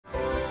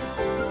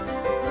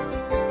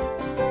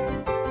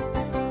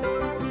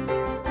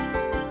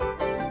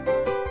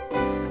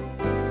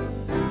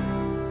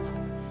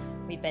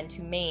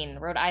to Maine,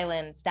 Rhode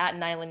Island,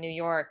 Staten Island, New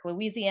York,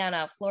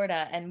 Louisiana,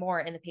 Florida, and more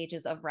in the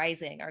pages of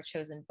Rising, our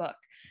chosen book.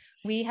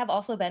 We have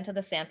also been to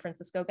the San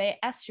Francisco Bay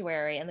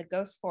Estuary and the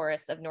ghost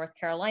forests of North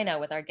Carolina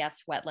with our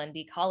guest wetland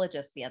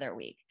ecologist the other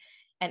week.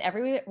 And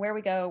everywhere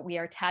we go, we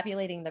are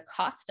tabulating the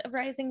cost of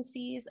rising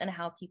seas and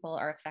how people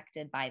are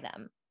affected by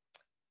them.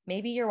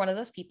 Maybe you're one of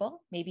those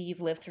people. Maybe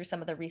you've lived through some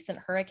of the recent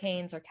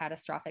hurricanes or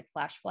catastrophic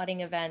flash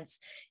flooding events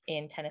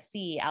in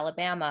Tennessee,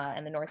 Alabama,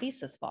 and the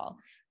Northeast this fall,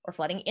 or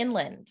flooding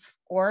inland.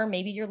 Or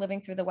maybe you're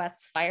living through the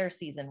West's fire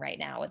season right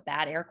now with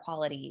bad air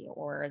quality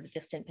or the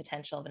distant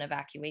potential of an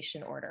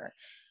evacuation order.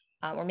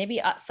 Or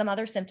maybe some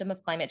other symptom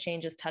of climate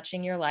change is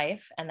touching your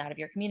life and that of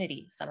your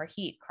community. Summer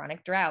heat,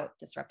 chronic drought,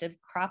 disrupted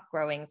crop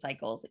growing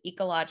cycles,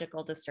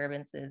 ecological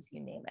disturbances, you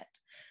name it.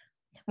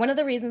 One of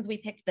the reasons we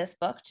picked this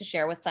book to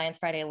share with Science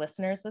Friday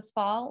listeners this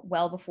fall,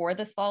 well before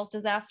this fall's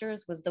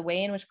disasters, was the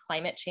way in which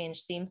climate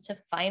change seems to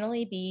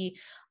finally be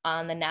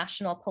on the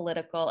national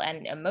political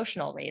and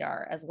emotional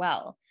radar as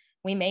well.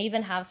 We may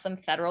even have some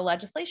federal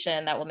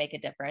legislation that will make a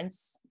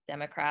difference,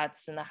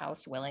 Democrats in the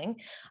House willing.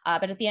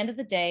 But at the end of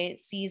the day,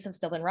 seas have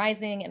still been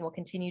rising and will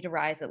continue to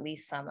rise at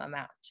least some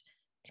amount.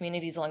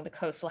 Communities along the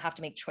coast will have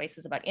to make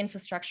choices about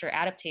infrastructure,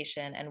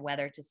 adaptation, and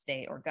whether to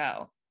stay or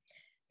go.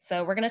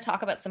 So we're going to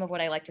talk about some of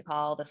what I like to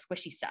call the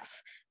squishy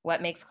stuff,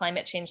 what makes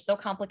climate change so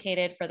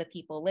complicated for the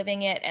people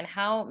living it, and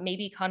how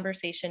maybe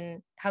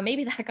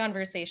that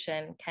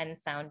conversation can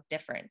sound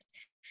different.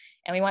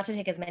 And we want to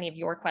take as many of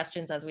your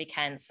questions as we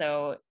can.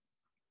 So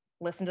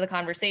listen to the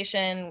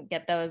conversation,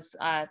 get those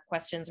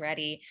questions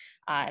ready,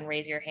 and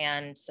raise your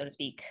hand, so to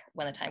speak,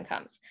 when the time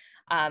comes.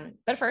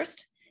 But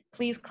first,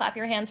 please clap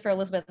your hands for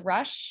Elizabeth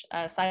Rush,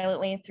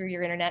 silently through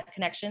your internet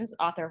connections,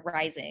 author of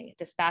Rising,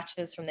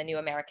 Dispatches from the New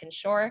American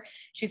Shore.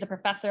 She's a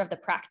professor of the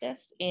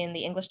practice in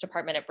the English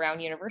department at Brown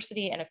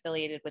University and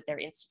affiliated with their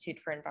Institute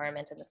for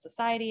Environment and the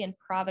Society in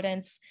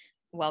Providence.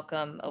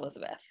 Welcome,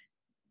 Elizabeth.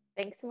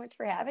 Thanks so much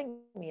for having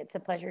me. It's a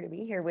pleasure to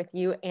be here with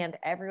you and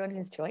everyone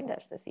who's joined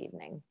us this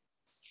evening.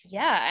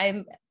 Yeah,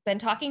 I've been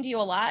talking to you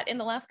a lot in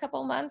the last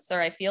couple of months,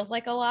 or it feels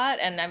like a lot,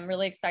 and I'm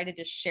really excited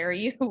to share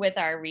you with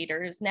our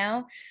readers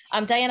now.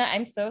 Diana,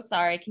 I'm so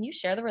sorry. Can you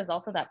share the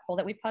results of that poll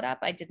that we put up?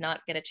 I did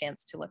not get a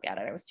chance to look at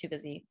it. I was too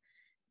busy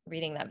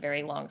reading that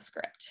very long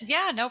script.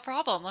 Yeah, no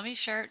problem. Let me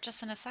share it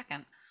just in a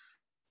second.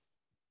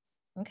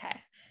 Okay.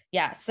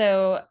 Yeah,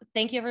 so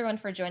thank you everyone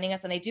for joining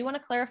us. And I do want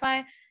to clarify,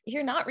 if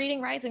you're not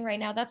reading Rising right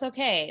now, that's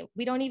okay.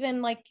 We don't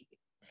even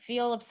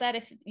feel upset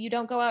if you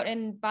don't go out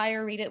and buy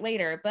or read it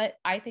later, but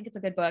I think it's a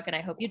good book and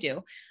I hope you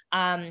do.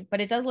 But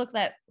it does look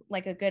that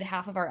like a good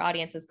half of our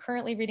audience is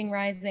currently reading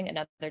Rising.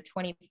 Another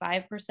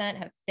 25%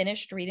 have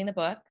finished reading the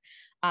book.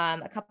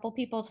 A couple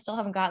people still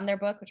haven't gotten their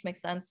book, which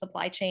makes sense.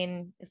 Supply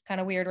chain is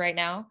kind of weird right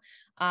now.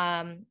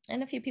 And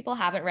a few people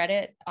haven't read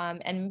it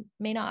and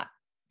may not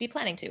be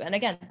planning to. And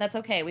again, that's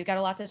okay. We've got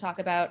a lot to talk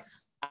about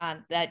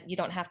that you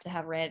don't have to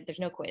have read. There's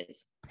no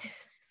quiz.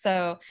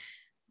 So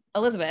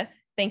Elizabeth,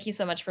 thank you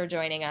so much for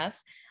joining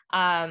us.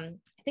 I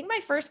think my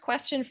first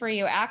question for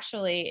you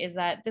actually is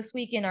that this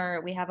week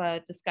we have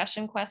a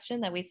discussion question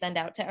that we send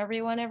out to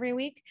everyone every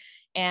week.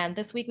 And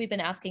this week we've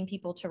been asking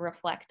people to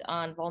reflect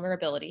on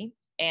vulnerability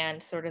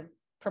and sort of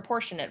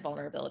proportionate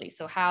vulnerability.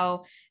 So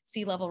how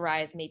sea level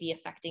rise may be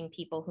affecting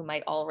people who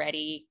might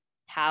already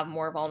have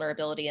more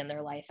vulnerability in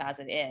their life as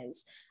it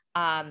is.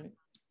 And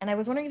I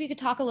was wondering if you could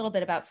talk a little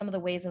bit about some of the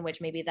ways in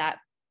which maybe that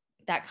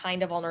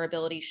kind of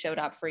vulnerability showed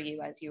up for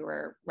you as you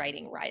were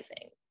writing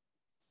Rising.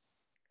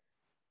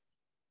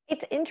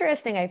 It's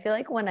interesting. I feel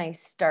like when I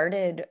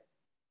started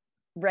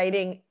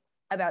writing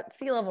about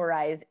sea level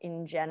rise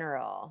in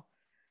general,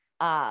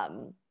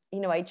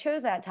 I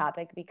chose that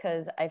topic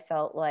because I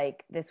felt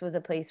like this was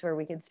a place where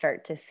we could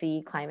start to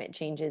see climate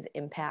change's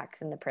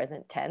impacts in the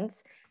present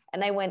tense.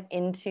 And I went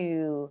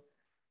into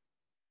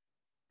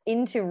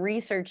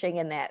researching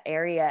in that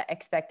area,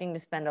 expecting to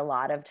spend a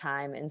lot of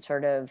time in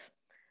sort of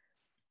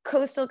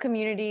coastal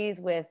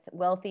communities with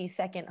wealthy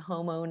second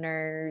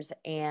homeowners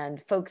and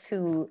folks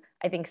who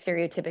I think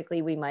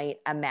stereotypically we might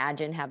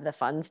imagine have the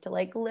funds to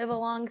live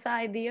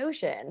alongside the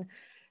ocean.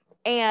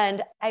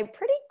 And I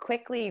pretty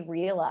quickly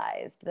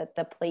realized that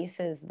the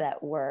places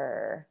that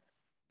were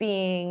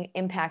being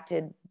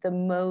impacted the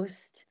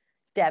most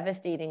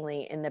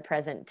devastatingly in the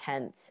present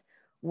tense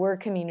were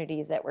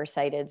communities that were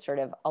sited sort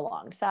of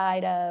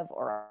alongside of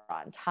or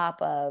on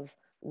top of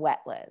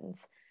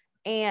wetlands.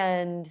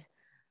 And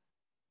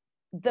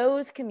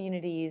those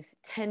communities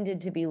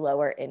tended to be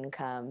lower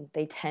income.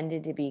 They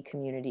tended to be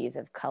communities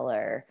of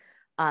color.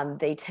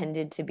 They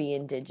tended to be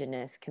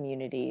indigenous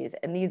communities.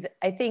 And these,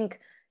 I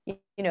think,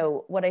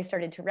 what I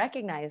started to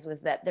recognize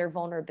was that their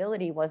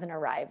vulnerability wasn't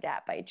arrived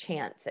at by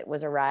chance. It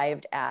was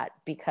arrived at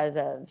because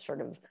of sort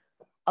of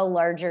a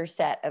larger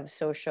set of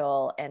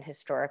social and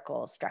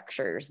historical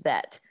structures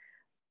that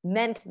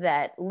meant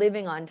that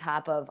living on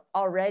top of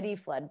already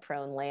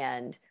flood-prone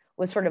land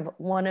was sort of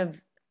one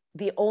of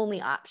the only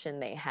option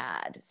they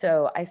had.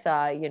 So I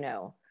saw,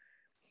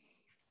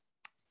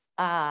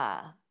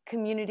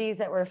 communities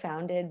that were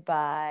founded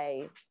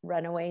by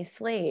runaway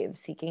slaves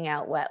seeking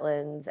out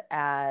wetlands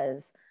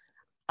as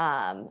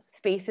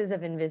spaces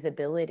of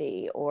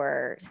invisibility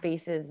or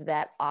spaces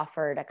that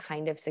offered a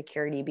kind of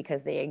security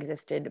because they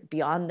existed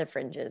beyond the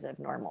fringes of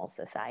normal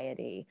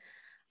society.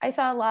 I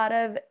saw a lot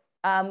of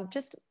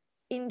just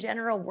in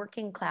general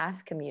working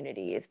class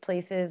communities,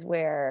 places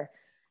where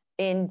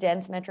in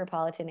dense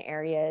metropolitan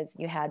areas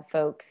you had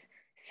folks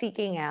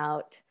seeking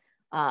out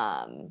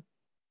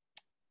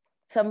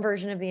some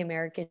version of the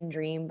American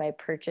dream by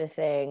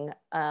purchasing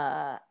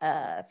a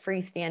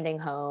freestanding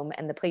home,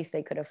 and the place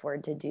they could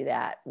afford to do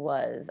that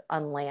was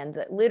on land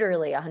that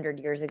literally 100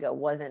 years ago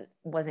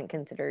wasn't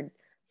considered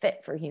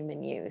fit for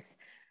human use.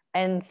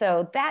 And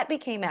so that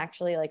became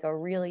actually like a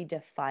really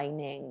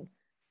defining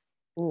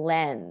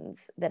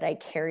lens that I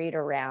carried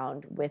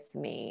around with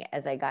me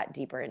as I got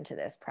deeper into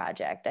this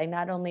project. I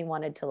not only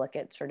wanted to look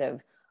at sort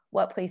of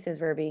what places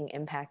were being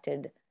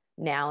impacted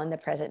now in the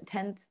present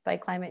tense by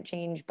climate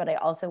change, but I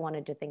also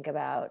wanted to think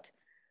about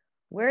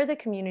where are the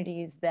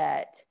communities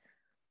that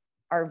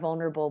are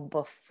vulnerable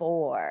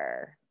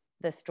before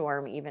the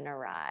storm even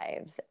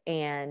arrives.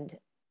 And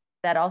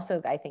that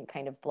also, I think,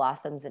 kind of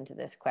blossoms into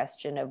this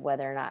question of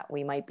whether or not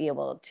we might be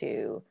able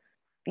to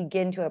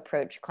begin to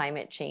approach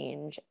climate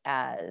change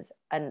as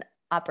an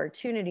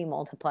opportunity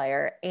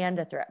multiplier and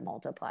a threat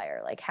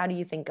multiplier. Like, how do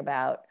you think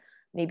about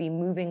maybe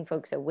moving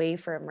folks away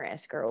from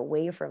risk or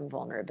away from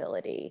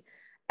vulnerability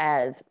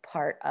as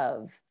part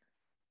of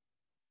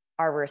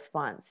our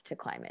response to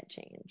climate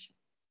change?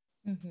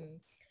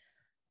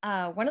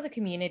 Mm-hmm. One of the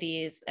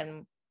communities,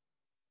 and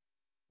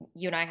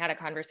you and I had a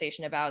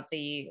conversation about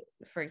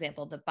for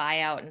example, the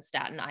buyout in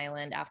Staten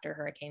Island after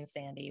Hurricane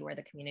Sandy, where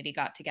the community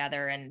got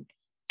together and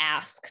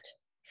asked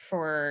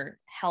for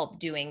help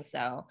doing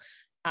so,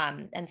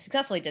 and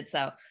successfully did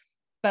so.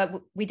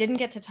 But we didn't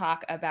get to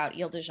talk about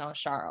Ile de Jean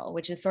Charles,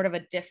 which is sort of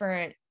it's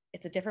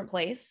a different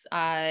place.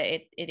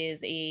 It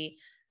is a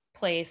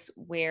place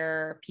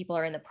where people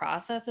are in the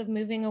process of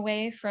moving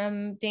away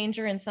from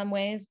danger in some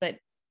ways, but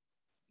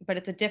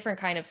it's a different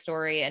kind of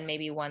story, and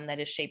maybe one that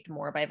is shaped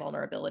more by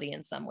vulnerability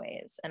in some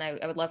ways. And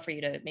I would love for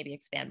you to maybe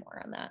expand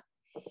more on that.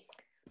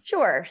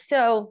 Sure.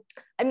 So,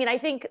 I mean, I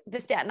think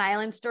the Staten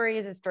Island story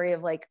is a story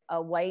of like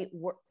a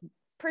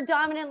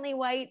predominantly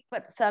white,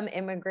 but some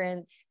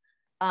immigrants,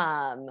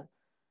 and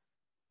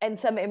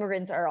some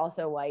immigrants are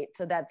also white.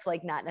 So that's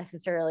like not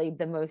necessarily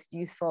the most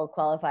useful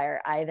qualifier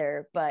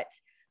either, but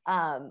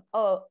a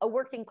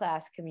working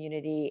class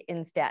community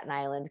in Staten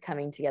Island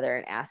coming together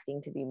and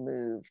asking to be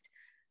moved.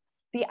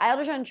 The Ile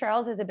de Jean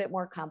Charles is a bit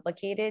more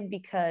complicated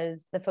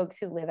because the folks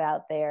who live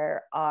out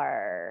there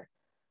are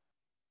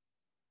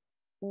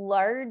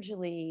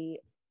largely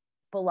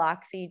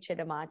Biloxi,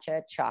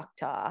 Chitimacha,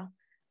 Choctaw.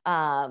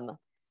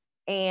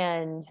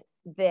 And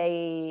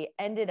they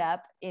ended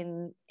up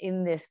in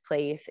this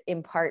place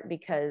in part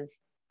because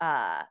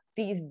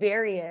these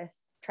various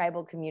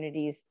tribal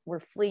communities were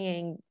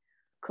fleeing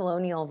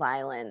colonial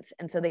violence.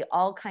 And so they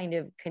all kind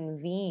of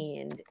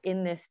convened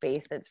in this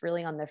space that's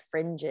really on the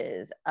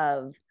fringes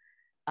of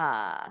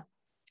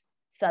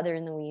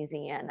southern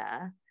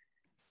Louisiana.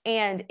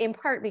 And in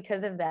part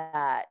because of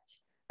that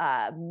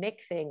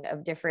mixing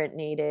of different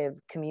Native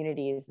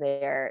communities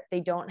there, they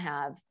don't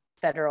have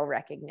federal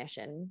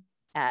recognition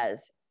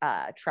as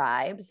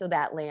tribes. So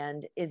that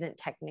land isn't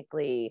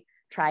technically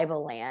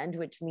tribal land,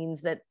 which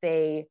means that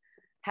they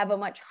have a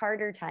much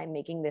harder time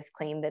making this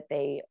claim that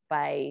they,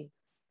 by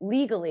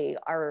legally,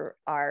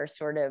 are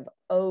sort of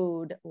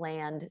owed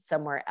land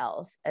somewhere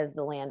else as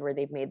the land where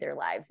they've made their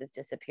lives is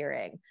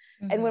disappearing.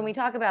 Mm-hmm. And when we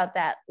talk about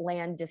that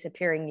land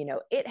disappearing,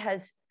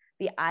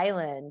 the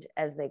island,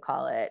 as they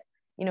call it,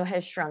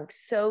 has shrunk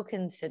so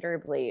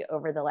considerably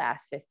over the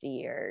last 50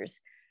 years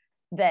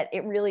that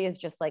it really is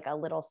just like a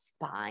little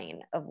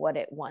spine of what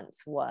it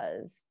once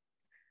was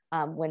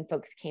when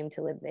folks came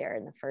to live there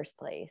in the first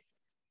place.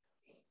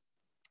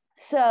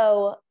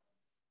 So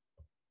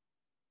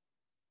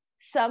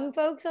some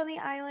folks on the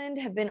island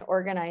have been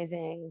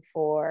organizing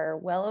for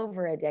well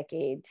over a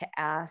decade to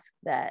ask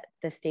that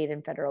the state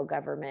and federal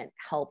government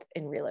help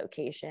in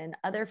relocation.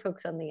 Other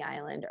folks on the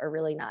island are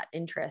really not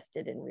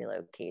interested in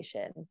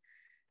relocation.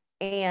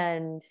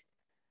 And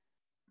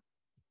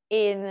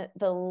in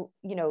the,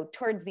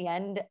 towards the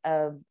end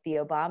of the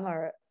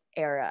Obama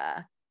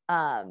era,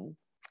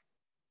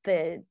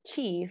 the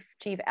Chief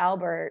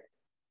Albert,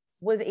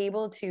 was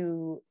able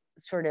to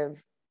sort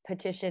of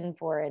petition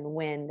for and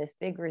win this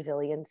big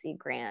resiliency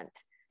grant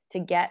to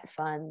get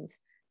funds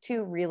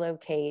to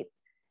relocate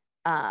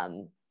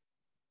the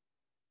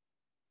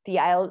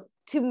Isle,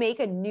 to make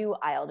a new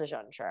Ile de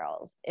Jean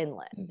Charles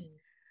inland.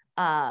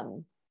 Mm-hmm.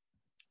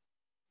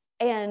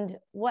 And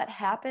what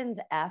happens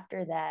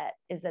after that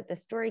is that the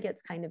story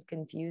gets kind of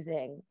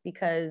confusing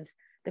because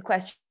the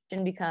question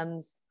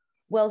becomes,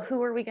 well,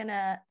 who are we going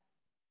to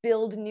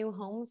build new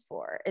homes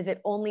for? Is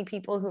it only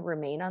people who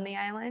remain on the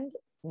island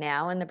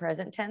now in the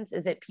present tense?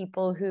 Is it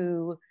people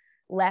who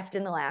left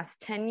in the last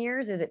 10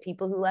 years? Is it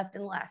people who left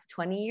in the last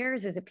 20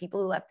 years? Is it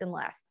people who left in the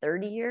last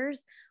 30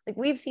 years? Like,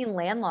 we've seen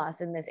land loss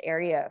in this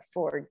area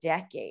for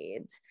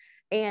decades,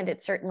 and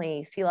it's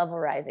certainly sea level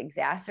rise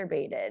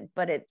exacerbated,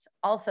 but it's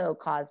also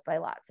caused by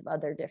lots of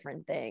other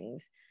different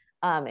things,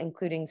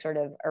 including sort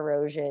of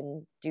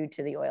erosion due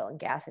to the oil and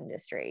gas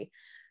industry.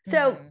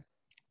 So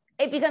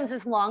it becomes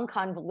this long,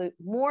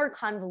 more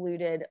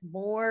convoluted,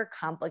 more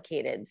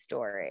complicated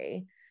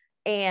story.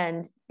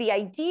 And the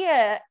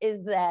idea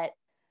is that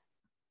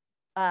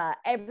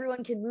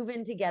everyone can move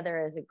in together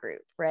as a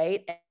group,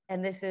 right?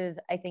 And this is,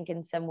 I think,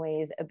 in some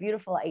ways, a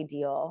beautiful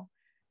ideal.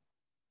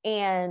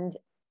 And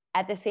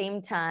at the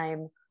same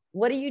time,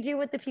 what do you do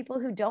with the people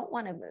who don't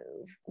want to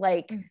move?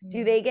 Like,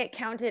 do they get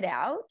counted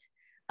out?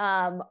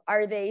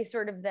 Are they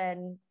sort of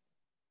then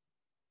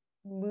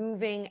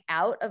moving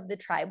out of the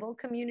tribal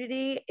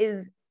community?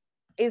 Is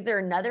there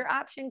another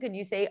option? Could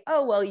you say,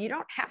 oh, well, you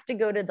don't have to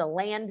go to the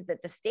land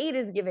that the state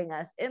is giving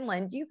us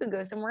inland, you could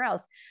go somewhere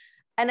else?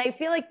 And I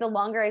feel like the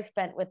longer I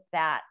spent with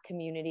that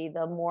community,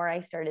 the more I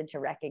started to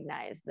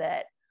recognize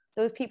that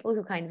those people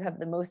who kind of have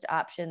the most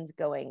options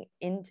going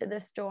into the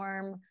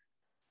storm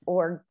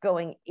or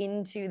going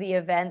into the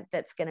event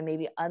that's going to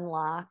maybe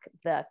unlock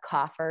the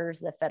coffers,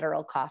 the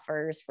federal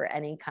coffers for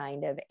any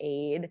kind of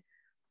aid,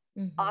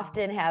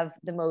 often have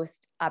the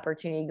most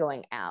opportunity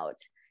going out.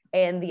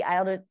 And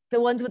the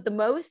ones with the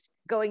most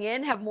going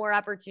in have more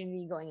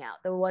opportunity going out.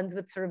 The ones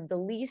with sort of the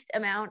least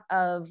amount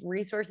of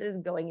resources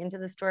going into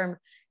the storm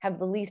have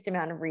the least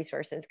amount of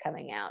resources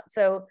coming out.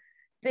 So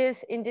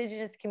this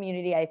Indigenous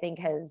community, I think,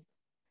 has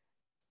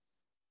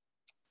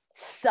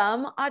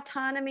some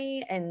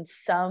autonomy and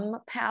some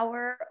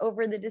power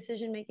over the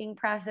decision-making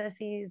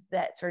processes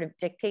that sort of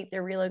dictate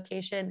their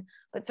relocation,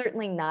 but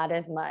certainly not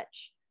as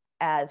much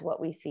as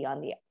what we see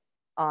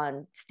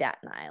on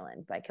Staten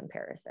Island by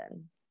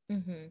comparison.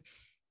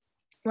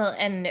 Well,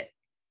 and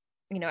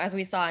as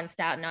we saw in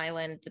Staten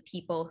Island, the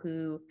people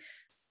who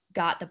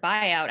got the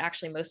buyout,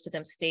 actually most of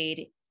them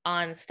stayed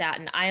on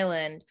Staten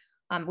Island.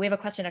 We have a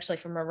question actually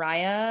from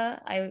Mariah,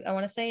 I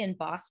want to say, in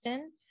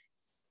Boston.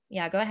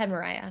 Yeah, go ahead,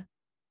 Mariah.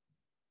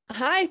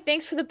 Hi,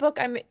 thanks for the book.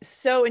 I'm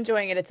so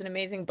enjoying it. It's an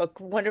amazing book,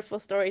 wonderful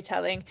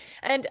storytelling.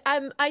 And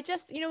I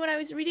just, when I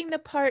was reading the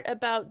part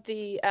about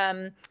the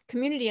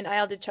community in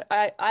Isle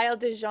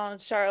de Jean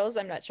Charles,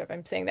 I'm not sure if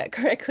I'm saying that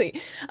correctly.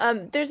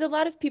 There's a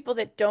lot of people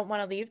that don't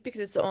want to leave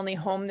because it's the only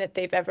home that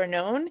they've ever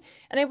known.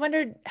 And I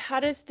wondered, how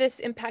does this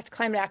impact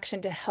climate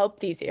action to help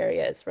these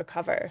areas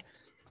recover?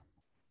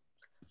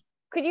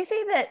 Could you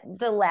say that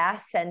the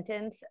last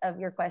sentence of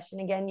your question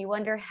again? You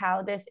wonder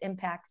how this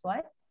impacts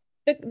what?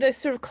 The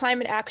sort of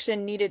climate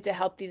action needed to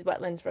help these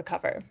wetlands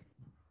recover.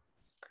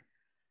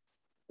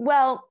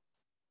 Well,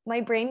 my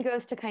brain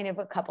goes to kind of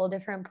a couple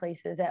different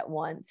places at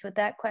once with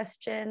that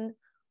question.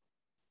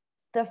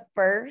 The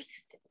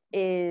first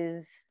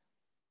is,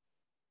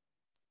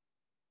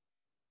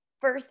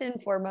 first and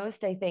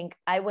foremost, I think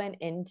I went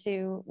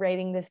into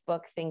writing this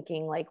book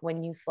thinking, like,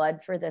 when you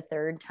flood for the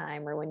third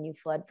time or when you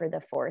flood for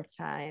the fourth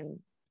time,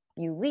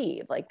 you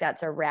leave. Like,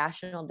 that's a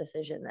rational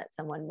decision that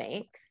someone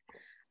makes.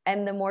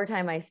 And the more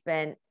time I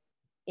spent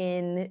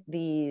in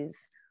these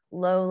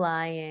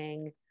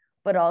low-lying,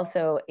 but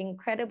also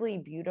incredibly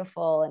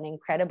beautiful and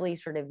incredibly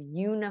sort of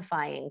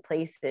unifying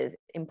places,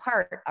 in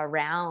part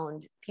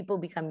around, people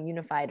become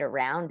unified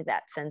around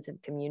that sense of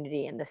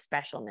community and the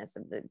specialness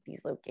of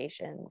these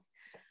locations.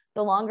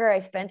 The longer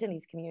I spent in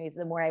these communities,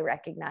 the more I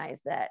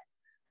recognize that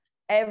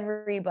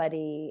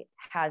everybody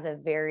has a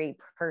very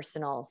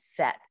personal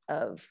set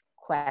of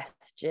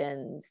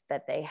questions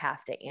that they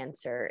have to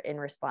answer in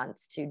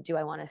response to, do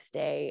I want to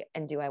stay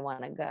and do I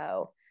want to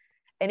go?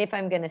 And if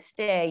I'm going to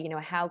stay,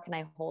 how can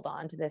I hold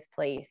on to this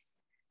place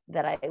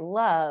that I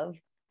love,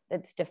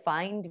 that's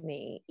defined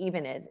me,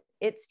 even as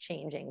it's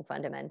changing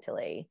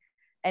fundamentally?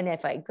 And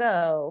if I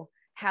go,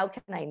 how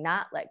can I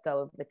not let go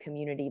of the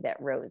community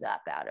that rose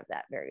up out of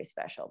that very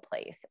special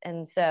place?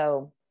 And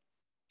so,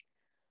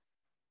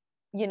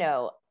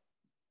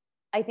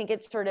 I think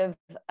it's sort of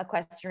a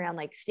question around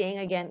like staying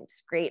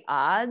against great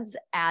odds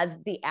as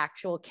the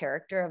actual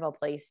character of a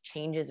place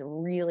changes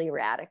really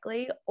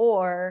radically,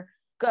 or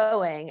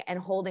going and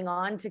holding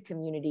on to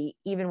community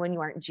even when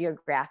you aren't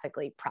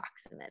geographically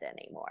proximate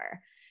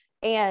anymore.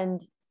 And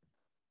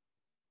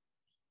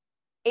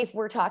if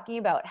we're talking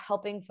about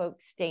helping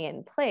folks stay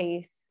in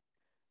place,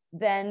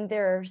 then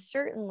there are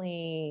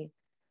certainly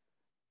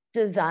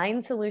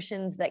design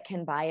solutions that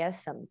can buy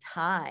us some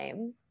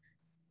time.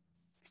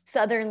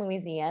 Southern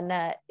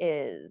Louisiana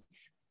is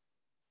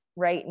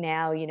right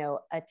now,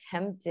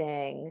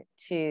 attempting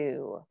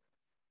to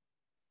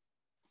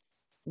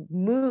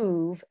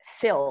move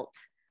silt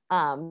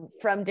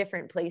from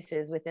different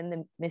places within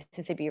the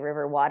Mississippi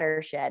River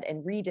watershed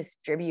and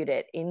redistribute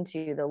it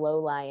into the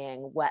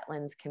low-lying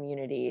wetlands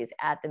communities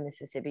at the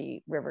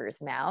Mississippi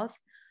River's mouth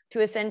to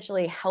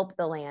essentially help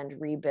the land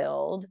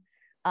rebuild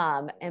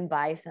and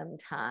buy some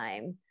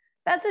time.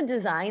 That's a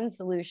design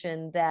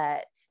solution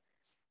that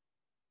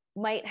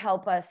might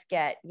help us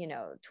get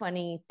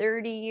 20,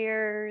 30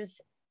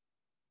 years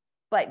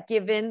But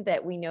given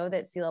that we know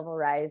that sea level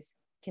rise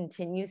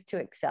continues to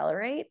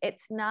accelerate,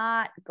 it's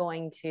not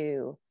going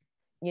to,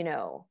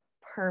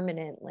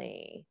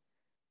 permanently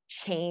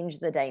change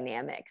the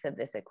dynamics of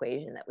this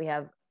equation, that we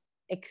have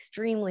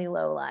extremely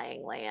low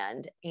lying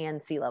land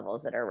and sea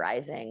levels that are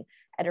rising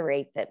at a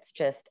rate that's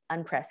just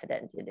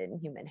unprecedented in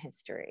human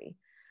history.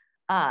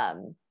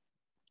 When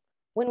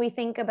we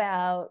think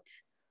about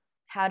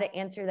how to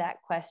answer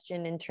that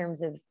question in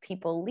terms of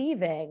people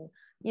leaving,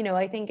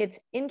 I think it's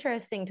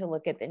interesting to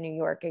look at the New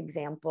York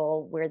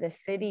example, where the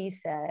city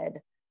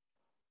said,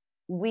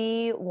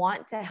 we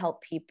want to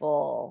help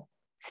people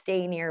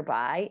stay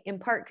nearby, in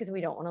part because we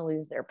don't want to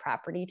lose their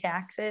property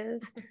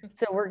taxes.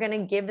 So we're going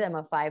to give them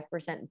a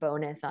 5%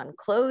 bonus on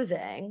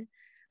closing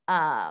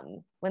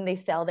when they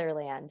sell their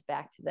land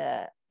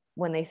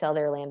when they sell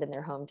their land in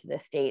their home to the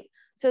state,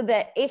 so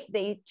that if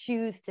they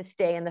choose to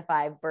stay in the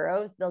 5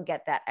 boroughs, they'll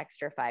get that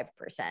extra 5%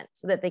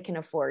 so that they can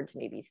afford to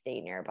maybe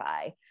stay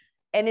nearby.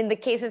 And in the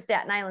case of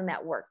Staten Island,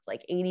 that worked.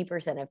 Like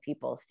 80% of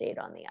people stayed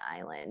on the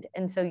island.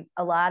 And so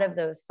a lot of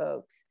those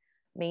folks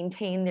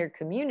maintain their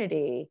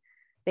community.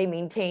 They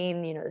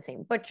maintain, the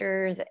same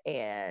butchers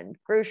and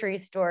grocery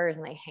stores,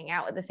 and they hang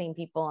out with the same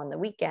people on the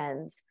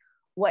weekends.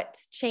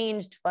 What's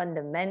changed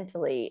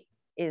fundamentally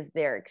is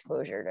their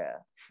exposure to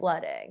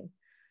flooding.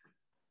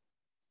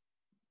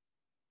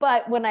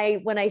 But when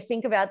I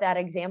think about that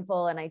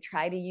example and I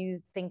try to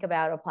think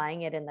about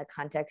applying it in the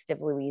context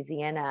of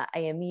Louisiana,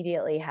 I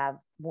immediately have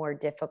more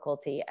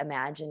difficulty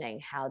imagining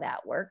how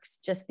that works,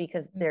 just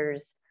because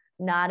there's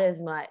not as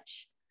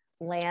much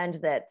land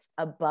that's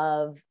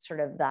above sort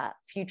of that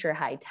future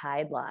high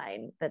tide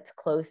line that's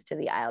close to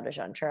the Isle de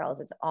Jean Charles.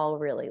 It's all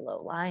really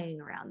low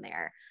lying around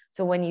there.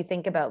 So when you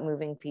think about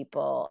moving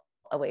people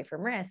away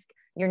from risk,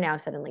 you're now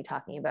suddenly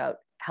talking about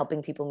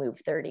helping people move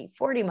 30,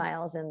 40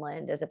 miles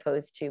inland, as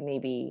opposed to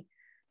maybe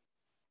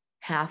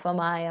half a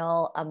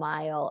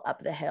mile up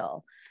the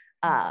hill.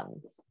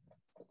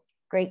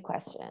 Great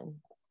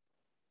question.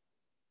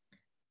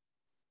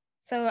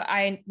 So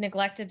I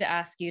neglected to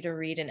ask you to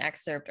read an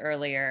excerpt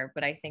earlier,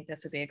 but I think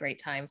this would be a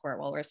great time for it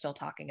while we're still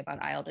talking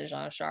about Isle de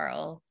Jean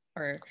Charles.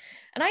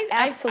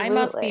 I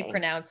must be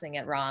pronouncing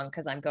it wrong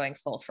because I'm going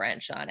full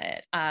French on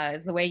it.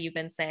 Is the way you've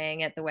been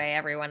saying it the way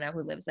everyone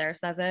who lives there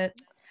says it?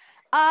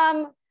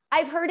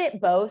 I've heard it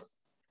both.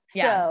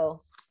 Yeah.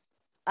 So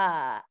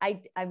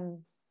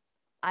I'm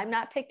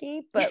not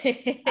picky, but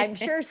I'm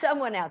sure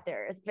someone out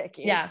there is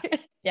picky. Yeah.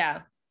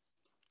 Yeah.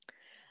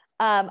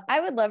 I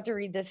would love to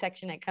read this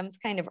section. It comes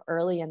kind of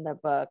early in the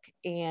book.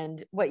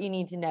 And what you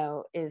need to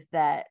know is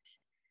that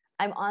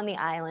I'm on the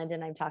island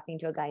and I'm talking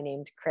to a guy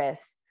named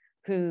Chris,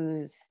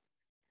 whose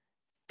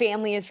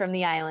family is from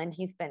the island.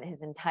 He spent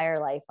his entire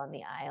life on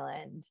the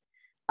island.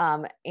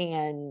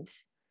 And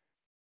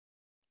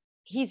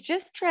he's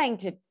just trying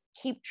to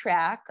keep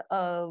track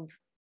of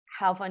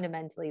how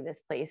fundamentally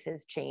this place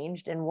has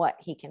changed and what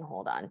he can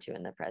hold on to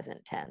in the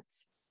present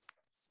tense.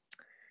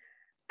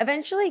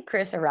 Eventually,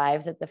 Chris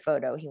arrives at the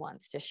photo he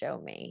wants to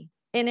show me.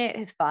 In it,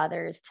 his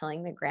father is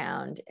tilling the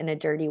ground in a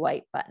dirty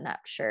white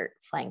button-up shirt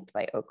flanked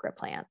by okra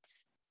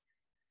plants.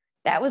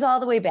 That was all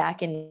the way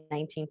back in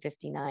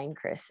 1959,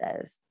 Chris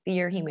says, the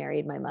year he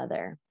married my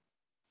mother.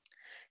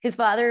 His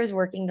father is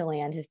working the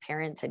land his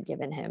parents had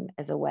given him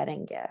as a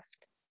wedding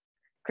gift.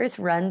 Chris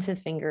runs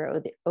his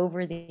finger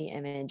over the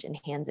image and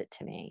hands it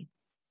to me.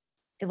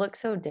 It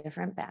looks so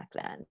different back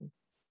then.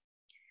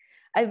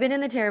 I've been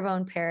in the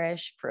Terrebonne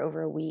parish for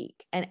over a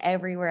week, and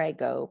everywhere I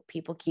go,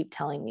 people keep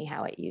telling me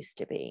how it used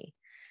to be.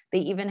 They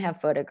even have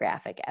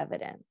photographic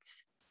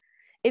evidence.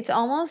 It's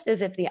almost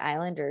as if the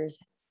islanders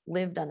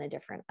lived on a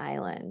different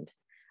island,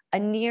 a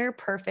near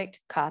perfect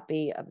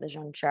copy of the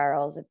Jean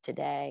Charles of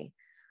today,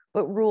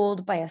 but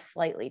ruled by a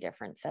slightly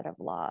different set of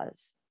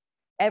laws.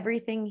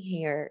 Everything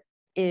here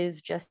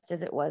is just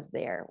as it was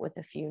there, with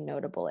a few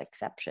notable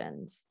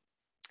exceptions.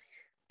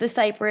 The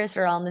cypress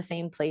are all in the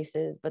same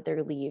places, but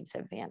their leaves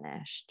have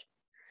vanished.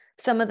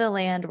 Some of the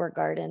land where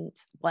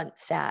gardens once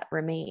sat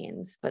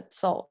remains, but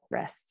salt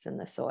rests in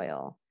the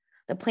soil.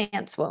 The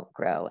plants won't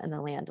grow and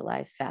the land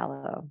lies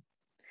fallow.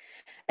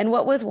 And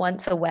what was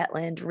once a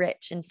wetland,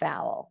 rich and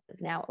foul, is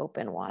now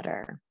open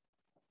water.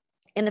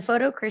 In the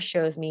photo Chris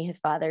shows me, his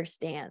father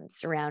stands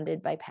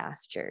surrounded by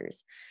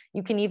pastures.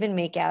 You can even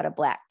make out a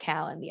black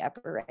cow in the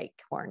upper right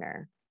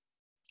corner.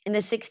 In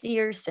the 60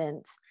 years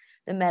since,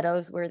 the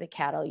meadows where the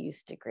cattle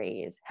used to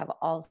graze have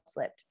all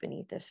slipped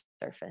beneath the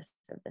surface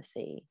of the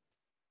sea.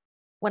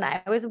 When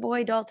I was a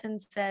boy,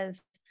 Dalton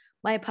says,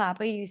 my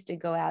papa used to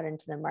go out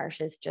into the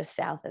marshes just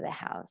south of the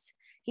house.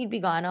 He'd be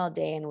gone all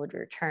day and would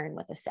return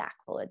with a sack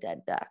full of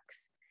dead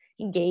ducks.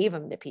 He gave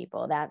them to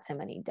people. That's how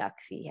many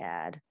ducks he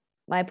had.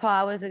 My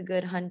pa was a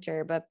good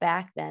hunter, but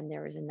back then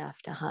there was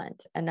enough to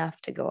hunt,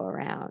 enough to go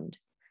around.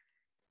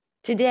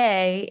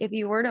 Today, if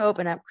you were to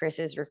open up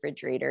Chris's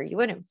refrigerator, you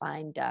wouldn't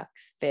find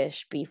ducks,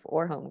 fish, beef,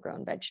 or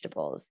homegrown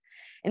vegetables.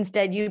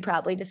 Instead, you'd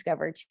probably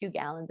discover 2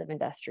 gallons of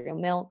industrial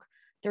milk,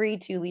 3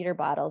 2-liter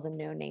bottles of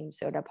no-name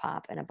soda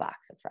pop, and a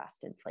box of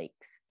Frosted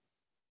Flakes.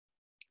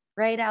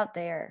 Right out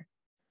there,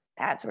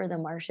 That's where the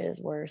marshes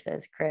were,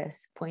 says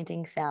Chris,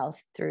 pointing south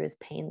through his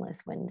paneless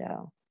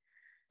window.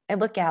 I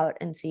look out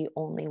and see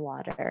only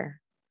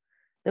water.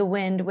 The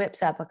wind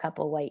whips up a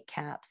couple white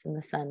caps and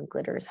the sun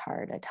glitters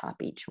hard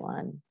atop each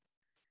one.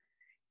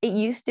 It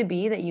used to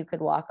be that you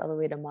could walk all the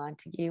way to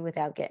Montague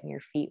without getting your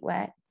feet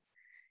wet.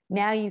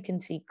 Now you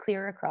can see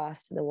clear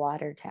across to the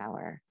water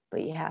tower,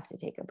 but you have to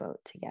take a boat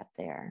to get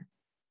there.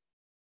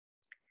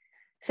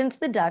 Since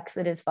the ducks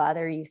that his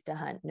father used to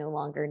hunt no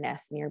longer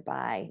nest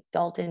nearby,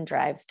 Dalton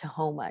drives to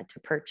Homa to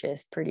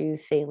purchase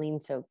Purdue's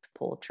saline-soaked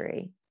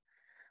poultry.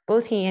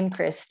 Both he and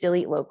Chris still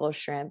eat local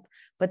shrimp,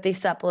 but they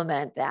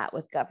supplement that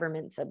with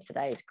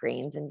government-subsidized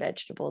grains and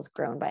vegetables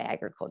grown by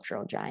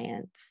agricultural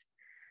giants.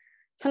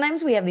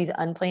 Sometimes we have these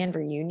unplanned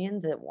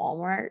reunions at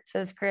Walmart,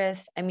 says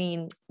Chris. I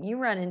mean, you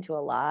run into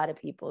a lot of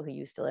people who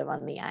used to live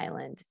on the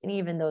island, and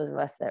even those of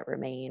us that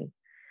remain.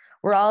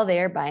 We're all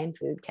there buying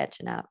food,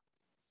 catching up.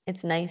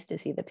 It's nice to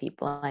see the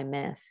people I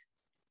miss.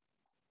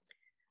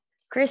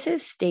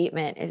 Chris's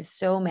statement is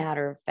so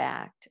matter of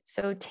fact,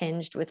 so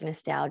tinged with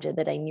nostalgia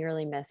that I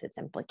nearly miss its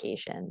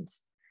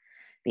implications.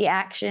 The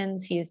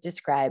actions he is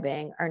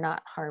describing are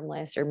not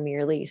harmless or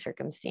merely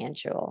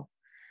circumstantial.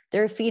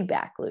 They're a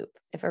feedback loop,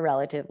 if a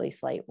relatively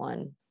slight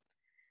one.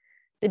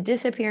 The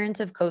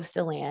disappearance of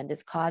coastal land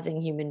is causing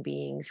human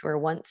beings who were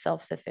once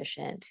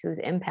self-sufficient, whose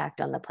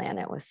impact on the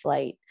planet was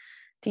slight,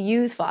 to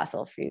use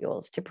fossil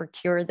fuels to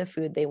procure the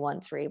food they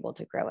once were able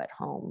to grow at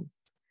home.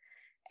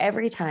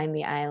 Every time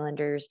the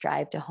islanders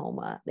drive to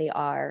Homa, they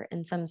are,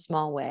 in some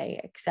small way,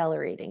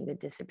 accelerating the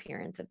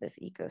disappearance of this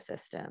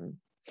ecosystem.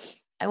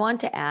 I want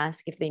to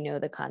ask if they know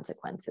the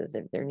consequences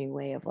of their new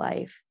way of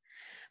life,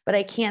 but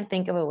I can't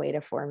think of a way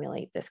to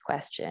formulate this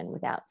question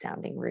without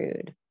sounding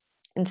rude.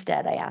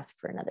 Instead, I ask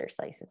for another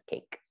slice of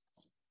cake.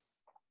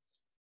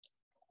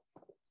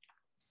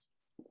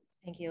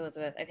 Thank you,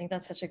 Elizabeth. I think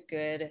that's such a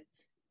good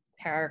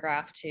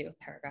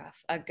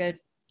a good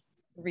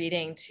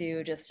reading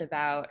to just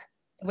about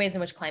ways in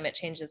which climate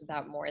change is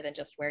about more than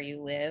just where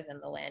you live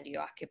and the land you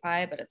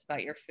occupy, but it's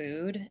about your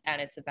food,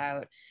 and it's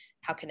about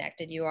how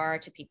connected you are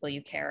to people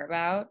you care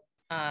about.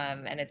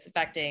 And it's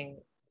affecting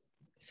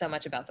so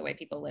much about the way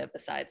people live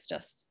besides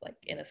just like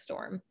in a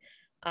storm.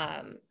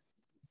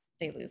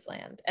 They lose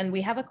land. And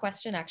we have a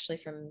question actually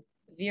from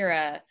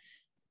Vera.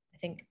 I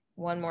think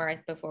one more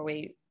before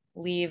we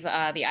leave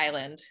the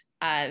island.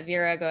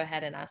 Vera, go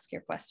ahead and ask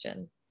your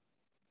question.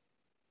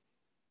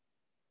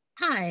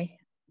 Hi,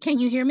 can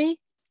you hear me?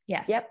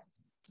 Yes. Yep.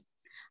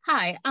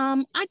 Hi,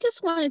 I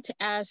just wanted to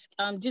ask,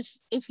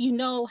 just if you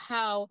know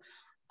how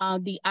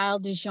the Isle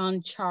de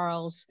Jean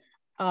Charles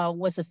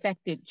was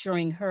affected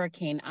during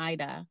Hurricane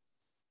Ida.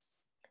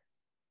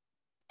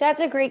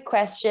 That's a great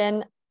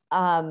question.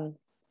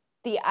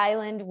 The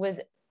island was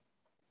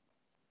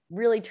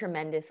really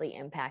tremendously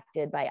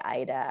impacted by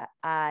Ida.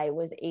 I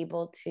was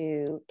able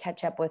to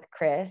catch up with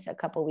Chris a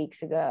couple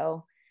weeks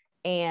ago,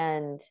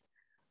 and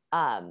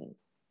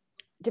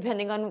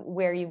depending on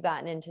where you've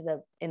gotten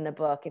in the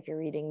book, if you're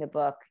reading the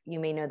book, you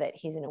may know that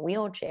he's in a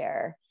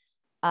wheelchair,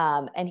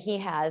 and he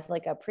has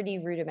like a pretty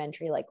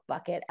rudimentary like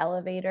bucket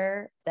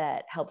elevator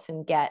that helps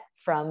him get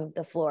from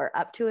the floor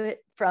up to it,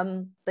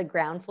 from the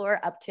ground floor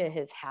up to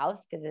his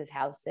house, because his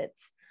house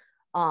sits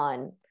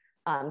on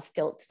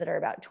stilts that are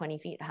about 20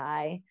 feet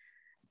high.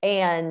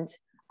 And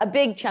a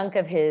big chunk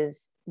of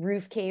his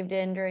roof caved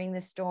in during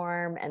the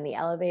storm, and the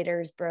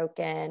elevator is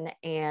broken,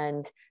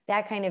 and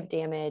that kind of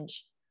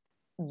damage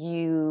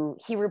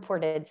he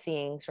reported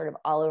seeing sort of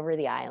all over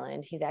the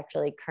island. He's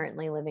actually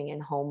currently living in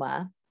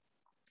Homa.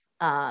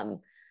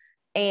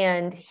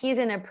 And he's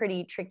in a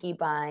pretty tricky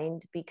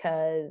bind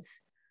because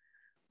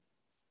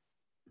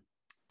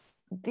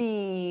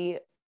the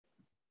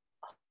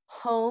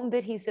home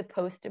that he's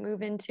supposed to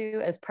move into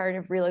as part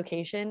of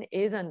relocation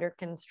is under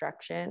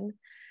construction.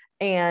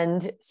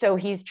 And so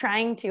he's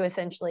trying to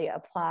essentially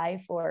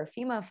apply for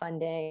FEMA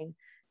funding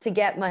to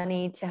get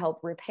money to help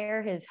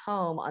repair his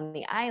home on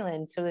the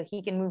island so that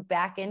he can move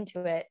back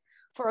into it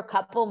for a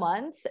couple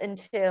months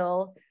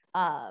until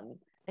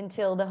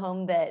the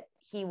home that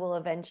he will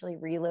eventually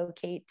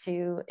relocate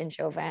to in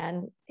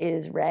Chauvin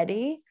is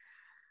ready.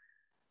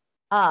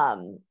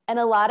 And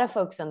a lot of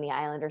folks on the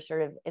island are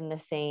sort of in the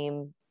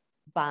same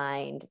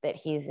bind that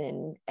he's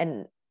in,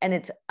 and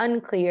it's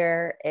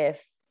unclear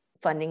if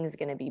funding is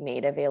going to be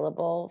made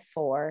available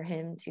for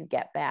him to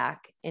get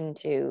back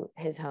into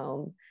his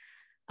home.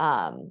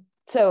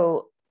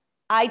 So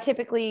I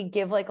typically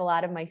give like a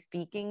lot of my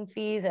speaking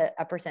fees,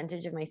 a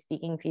percentage of my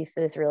speaking fees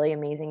to this really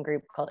amazing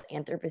group called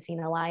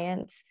Anthropocene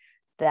Alliance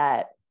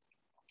that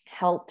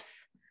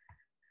helps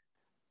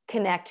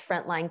connect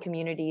frontline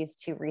communities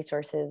to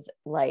resources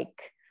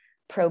like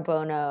pro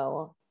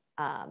bono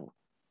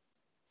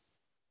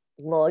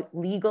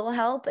legal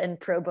help and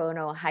pro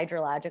bono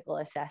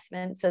hydrological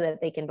assessment so that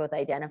they can both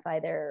identify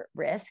their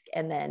risk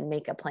and then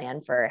make a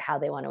plan for how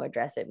they want to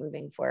address it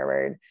moving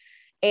forward.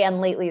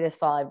 And lately this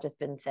fall, I've just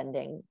been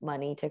sending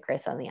money to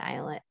Chris on the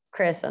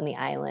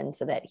island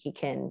so that he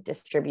can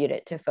distribute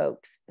it to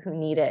folks who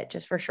need it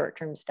just for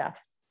short-term stuff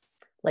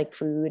like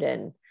food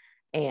and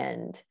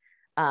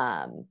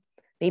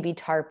maybe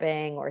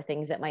tarping or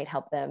things that might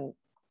help them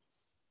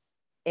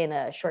in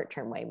a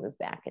short-term way move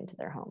back into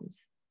their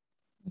homes.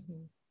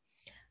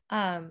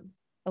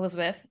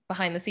 Elizabeth,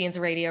 behind the scenes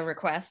radio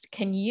request,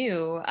 can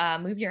you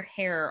move your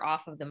hair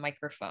off of the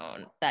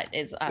microphone that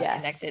is Yes.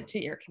 connected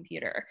to your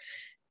computer?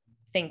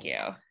 Thank you.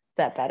 Is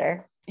that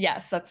better?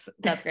 Yes, that's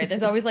great.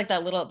 There's always like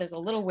there's a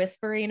little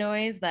whispery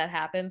noise that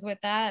happens with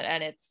that,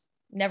 and it's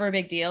never a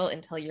big deal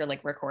until you're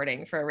like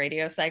recording for a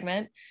radio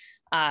segment.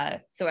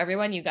 So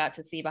everyone, you got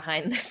to see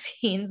behind the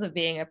scenes of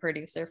being a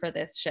producer for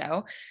this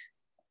show,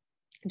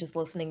 just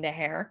listening to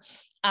hair.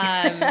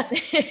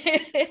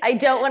 I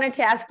don't want to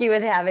task you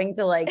with having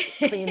to like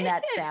clean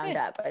that sound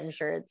up. I'm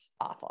sure it's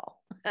awful.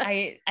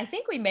 I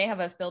think we may have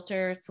a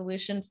filter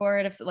solution for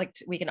it, if like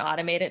we can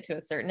automate it to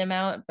a certain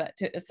amount, but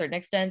to a certain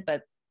extent,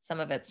 but some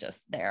of it's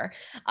just there.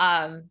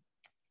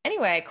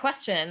 Anyway,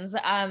 questions.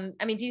 I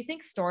mean, do you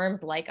think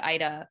storms like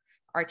Ida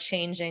are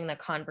changing the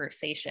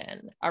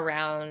conversation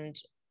around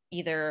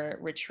either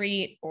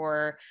retreat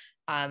or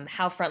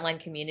how frontline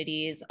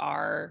communities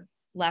are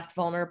left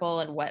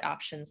vulnerable and what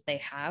options they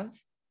have?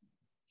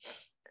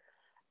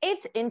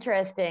 It's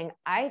interesting.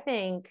 I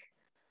think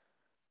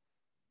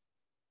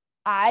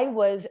I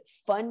was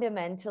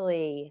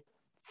fundamentally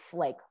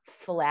like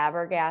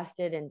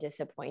flabbergasted and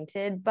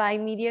disappointed by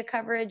media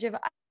coverage of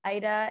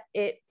Ida.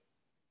 It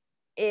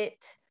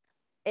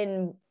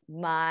in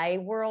my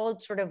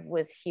world sort of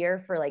was here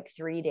for like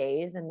 3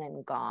 days and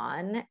then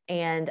gone.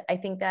 And I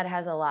think that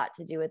has a lot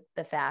to do with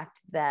the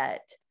fact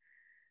that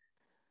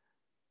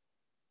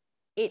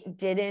it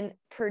didn't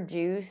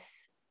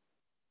produce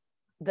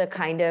the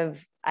kind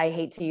of, I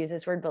hate to use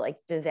this word, but like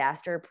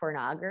disaster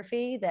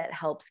pornography that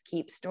helps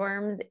keep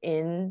storms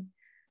in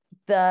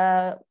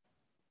the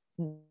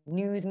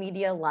news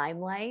media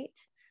limelight.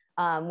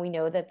 We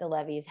know that the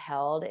levees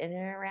held in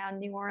and around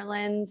New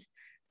Orleans,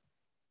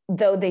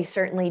 though they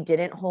certainly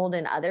didn't hold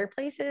in other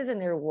places. And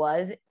there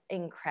was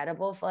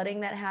incredible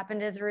flooding that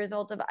happened as a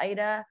result of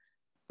Ida.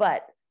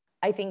 But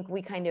I think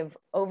we kind of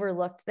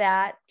overlooked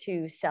that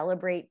to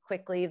celebrate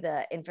quickly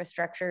the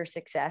infrastructure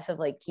success of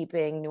like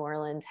keeping New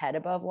Orleans head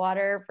above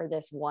water for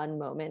this one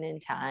moment in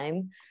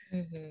time.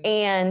 Mm-hmm.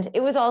 And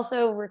it was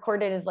also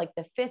recorded as like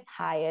the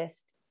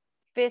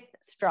fifth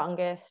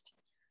strongest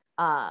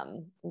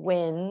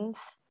winds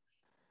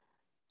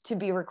to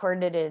be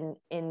recorded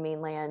in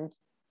mainland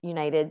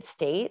United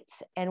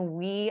States. And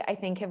we, I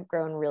think, have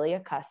grown really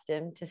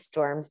accustomed to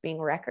storms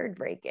being record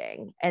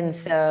breaking. And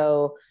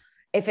so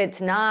if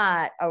it's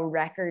not a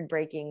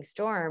record-breaking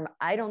storm,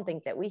 I don't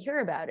think that we hear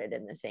about it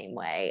in the same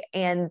way.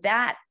 And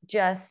that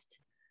just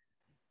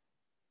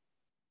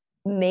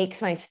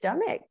makes my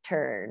stomach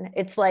turn.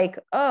 It's like,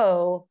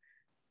 oh,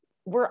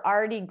 we're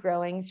already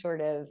growing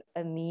sort of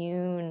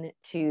immune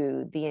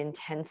to the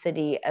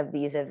intensity of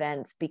these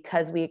events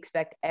because we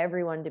expect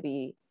every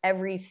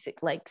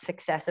like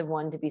successive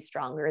one to be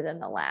stronger than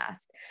the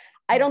last.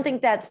 I don't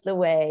think that's the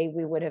way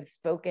we would have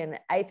spoken.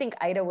 I think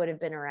Ida would have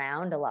been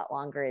around a lot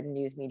longer in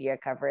news media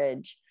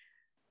coverage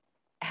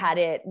had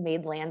it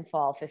made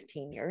landfall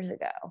 15 years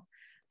ago,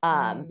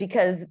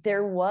 because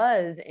there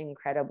was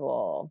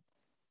incredible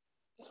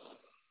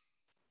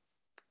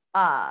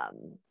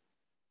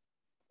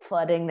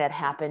flooding that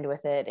happened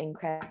with it,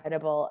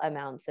 incredible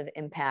amounts of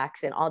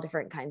impacts in all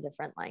different kinds of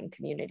frontline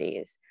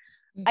communities.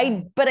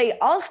 But I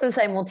also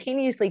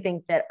simultaneously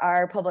think that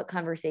our public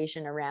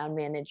conversation around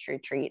managed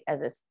retreat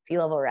as a sea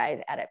level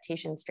rise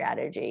adaptation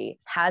strategy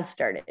has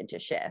started to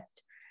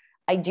shift.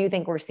 I do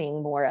think we're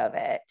seeing more of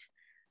it.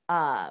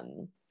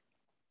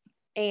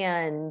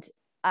 And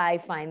I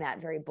find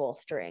that very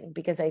bolstering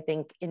because I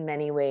think in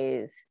many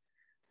ways,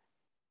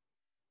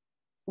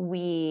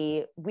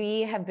 we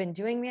have been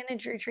doing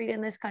managed retreat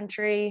in this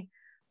country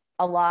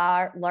a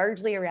lot,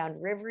 largely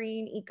around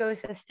riverine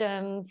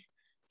ecosystems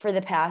for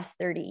the past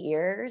 30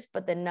 years,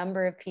 but the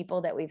number of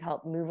people that we've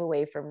helped move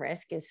away from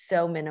risk is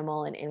so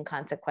minimal and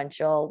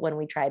inconsequential when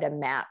we try to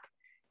map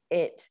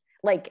it,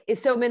 like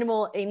is so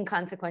minimal,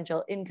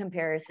 inconsequential in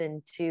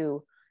comparison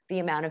to the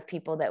amount of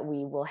people that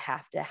we will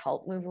have to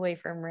help move away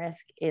from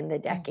risk in the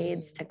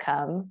decades to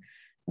come,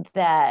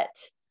 that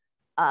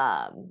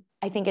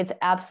I think it's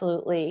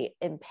absolutely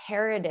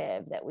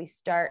imperative that we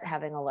start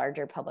having a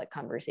larger public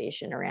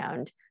conversation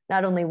around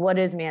not only what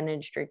is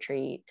managed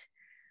retreat,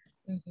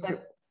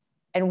 but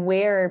and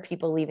where are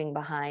people leaving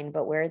behind,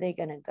 but where are they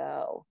going to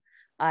go?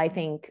 I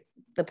think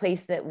the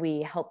place that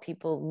we help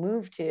people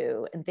move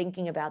to and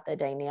thinking about the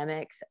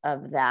dynamics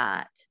of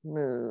that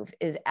move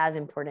is as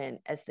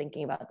important as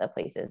thinking about the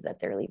places that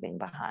they're leaving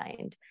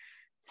behind.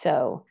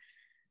 So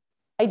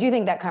I do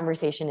think that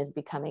conversation is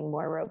becoming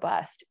more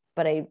robust,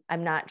 but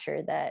I'm not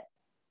sure that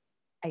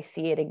I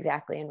see it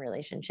exactly in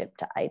relationship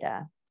to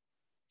Ida.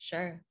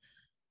 Sure.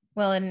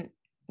 Well, and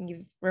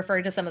you've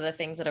referred to some of the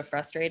things that have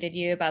frustrated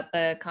you about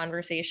the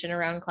conversation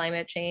around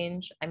climate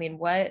change. I mean,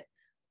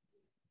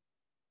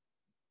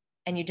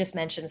 and you just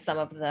mentioned some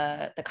of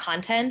the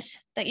content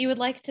that you would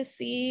like to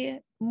see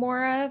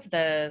more of,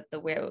 the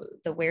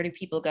where do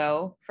people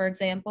go, for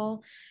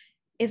example.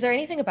 Is there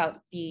anything about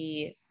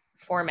the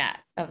format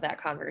of that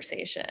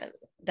conversation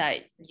that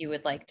you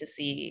would like to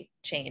see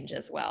change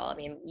as well? I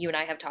mean, you and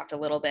I have talked a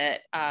little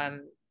bit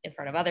in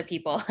front of other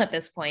people at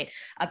this point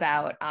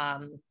about,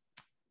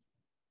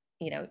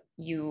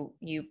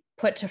 you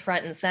put to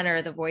front and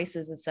center the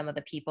voices of some of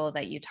the people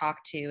that you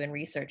talk to in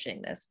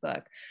researching this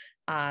book.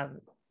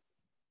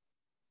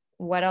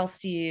 What else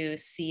do you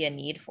see a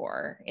need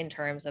for in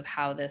terms of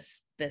how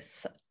this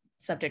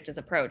subject is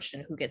approached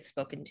and who gets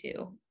spoken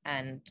to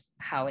and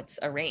how it's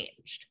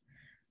arranged?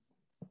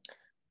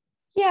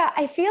 Yeah,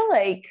 I feel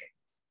like,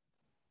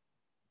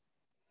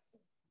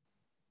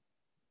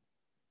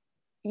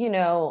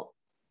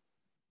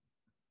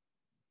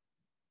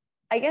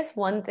 I guess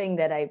one thing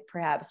that I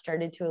perhaps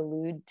started to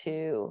allude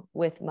to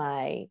with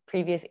my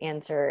previous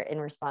answer in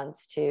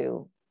response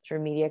to sort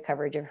of media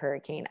coverage of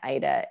Hurricane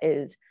Ida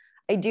is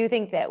I do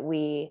think that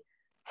we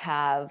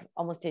have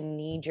almost a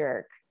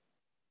knee-jerk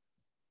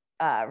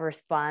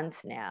response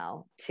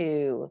now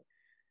to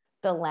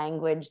the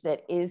language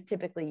that is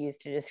typically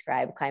used to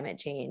describe climate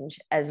change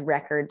as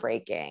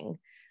record-breaking.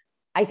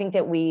 I think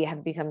that we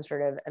have become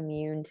sort of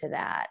immune to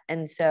that.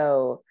 And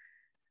so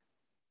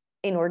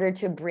in order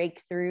to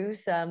break through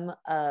some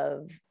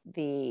of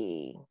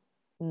the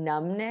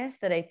numbness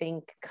that I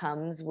think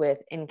comes with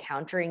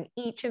encountering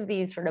each of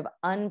these sort of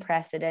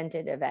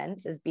unprecedented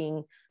events as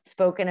being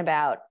spoken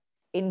about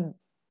in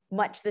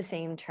much the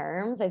same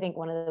terms, I think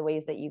one of the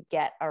ways that you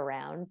get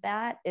around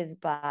that is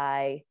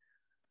by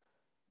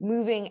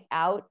moving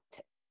out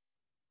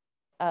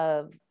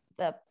of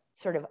the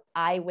sort of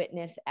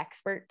eyewitness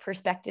expert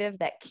perspective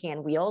that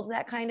can wield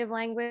that kind of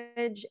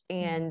language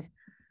and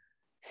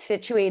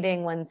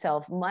situating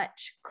oneself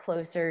much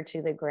closer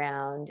to the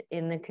ground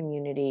in the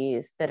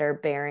communities that are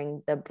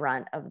bearing the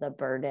brunt of the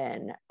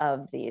burden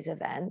of these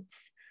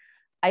events.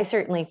 I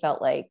certainly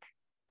felt like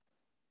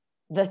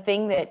the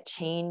thing that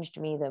changed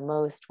me the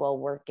most while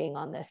working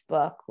on this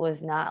book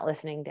was not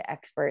listening to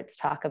experts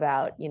talk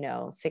about,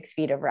 6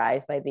 feet of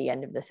rise by the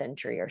end of the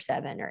century, or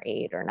 7 or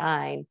 8 or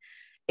 9.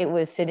 It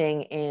was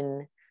sitting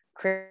in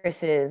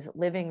Chris's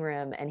living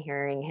room and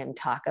hearing him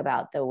talk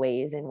about the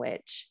ways in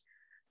which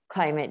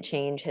climate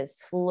change has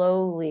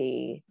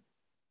slowly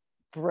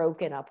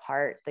broken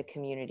apart the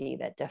community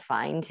that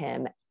defined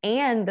him,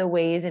 and the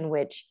ways in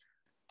which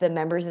the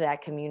members of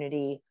that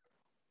community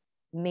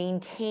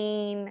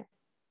maintain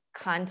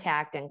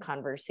contact and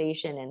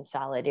conversation and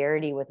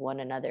solidarity with one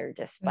another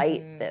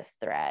despite this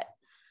threat.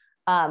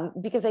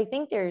 Because I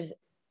think there's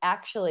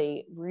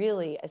actually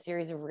really a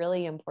series of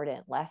really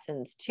important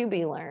lessons to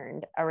be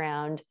learned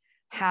around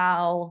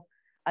how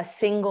a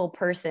single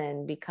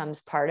person becomes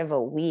part of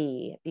a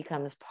we,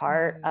 becomes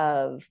part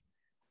of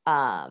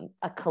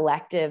a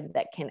collective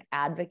that can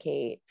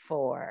advocate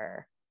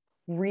for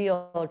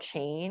real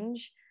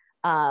change.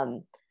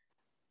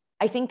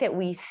 I think that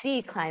we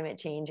see climate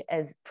change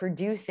as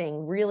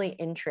producing really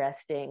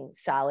interesting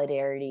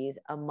solidarities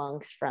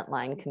amongst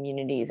frontline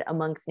communities,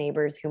 amongst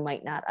neighbors who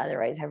might not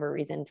otherwise have a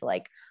reason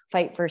to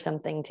fight for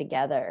something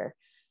together.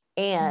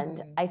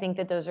 And I think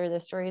that those are the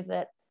stories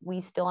that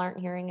we still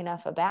aren't hearing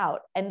enough about.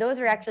 And those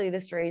are actually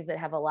the stories that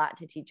have a lot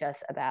to teach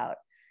us about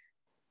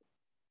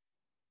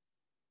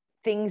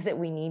things that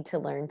we need to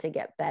learn to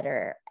get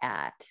better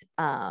at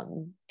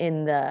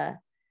in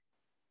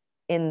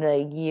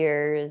the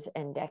years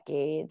and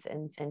decades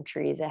and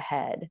centuries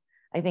ahead.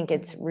 I think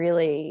it's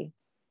really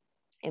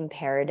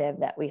imperative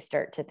that we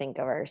start to think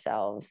of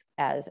ourselves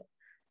as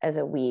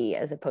a we,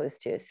 as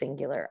opposed to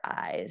singular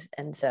I's.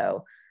 And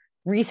so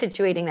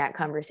resituating that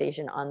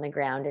conversation on the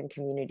ground in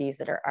communities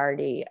that are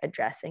already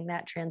addressing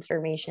that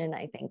transformation,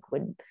 I think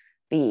would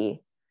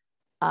be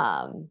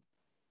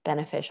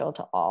beneficial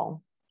to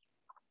all.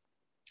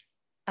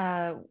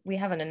 We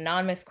have an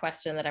anonymous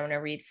question that I'm going to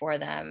read for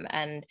them.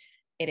 And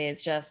it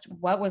is just,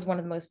 what was one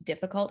of the most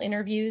difficult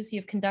interviews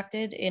you've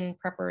conducted in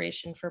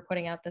preparation for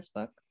putting out this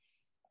book?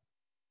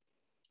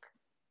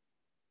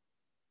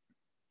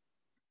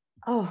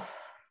 Oh,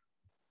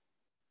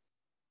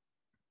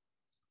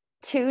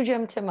 two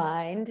jump to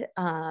mind,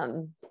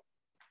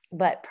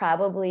 but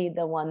probably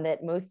the one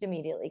that most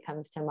immediately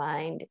comes to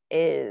mind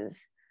is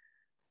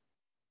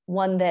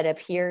one that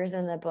appears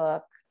in the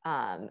book.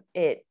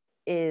 It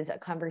is a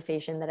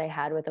conversation that I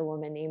had with a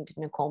woman named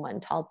Nicole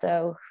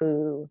Montalto,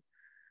 who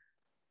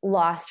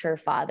lost her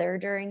father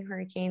during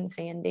Hurricane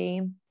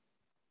Sandy.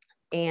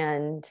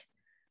 And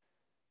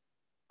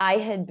I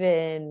had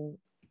been,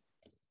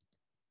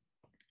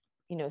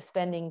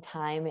 spending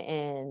time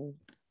in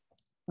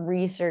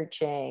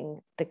researching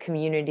the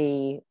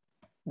community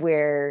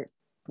where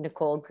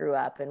Nicole grew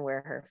up and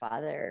where her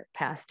father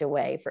passed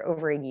away for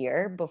over a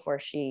year before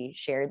she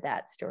shared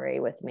that story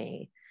with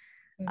me.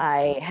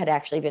 I had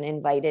actually been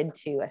invited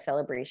to a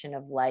celebration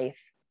of life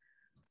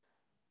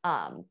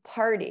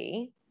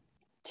party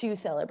to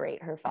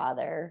celebrate her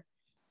father.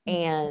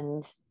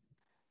 And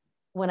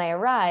when I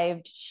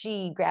arrived,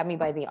 she grabbed me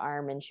by the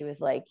arm and she was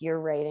like, "You're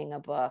writing a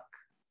book,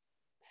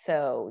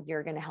 so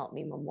you're going to help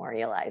me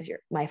memorialize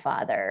my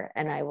father,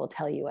 and I will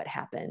tell you what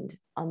happened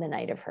on the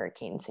night of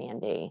Hurricane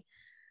Sandy."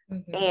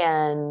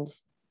 And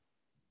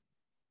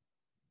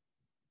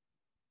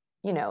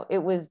you know,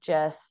 it was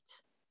just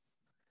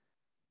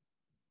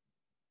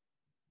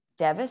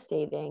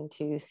devastating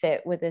to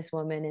sit with this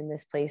woman in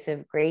this place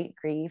of great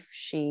grief.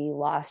 She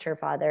lost her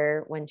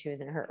father when she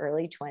was in her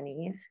early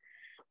 20s.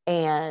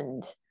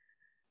 And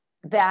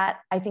that,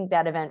 I think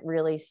that event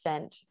really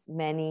sent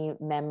many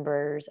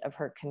members of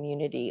her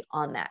community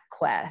on that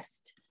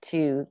quest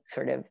to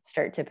sort of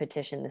start to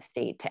petition the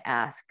state to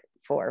ask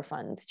for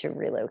funds to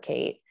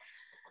relocate.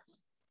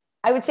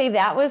 I would say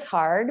that was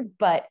hard,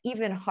 but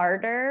even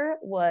harder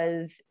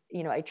was,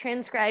 you know, I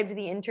transcribed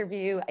the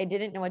interview. I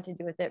didn't know what to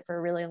do with it for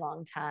a really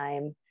long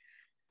time.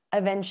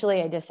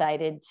 Eventually, I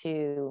decided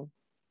to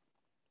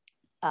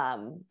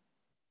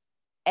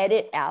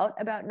edit out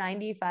about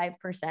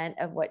 95%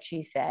 of what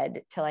she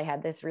said till I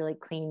had this really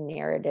clean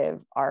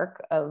narrative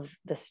arc of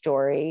the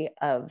story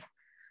of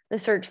the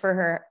search for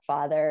her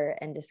father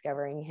and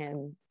discovering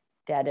him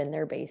dead in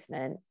their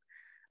basement.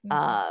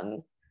 Mm-hmm.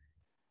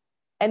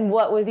 And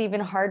what was even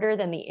harder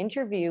than the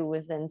interview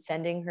was then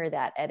sending her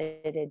that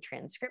edited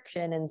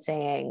transcription and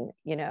saying,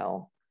 you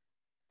know,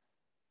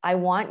 I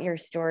want your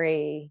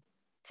story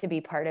to be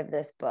part of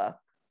this book,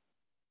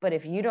 but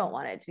if you don't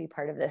want it to be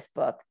part of this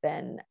book,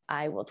 then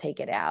I will take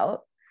it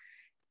out.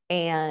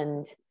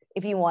 And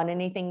if you want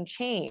anything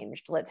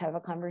changed, let's have a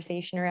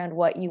conversation around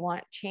what you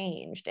want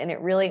changed. And it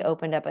really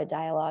opened up a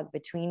dialogue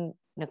between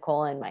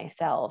Nicole and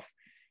myself.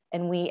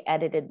 And we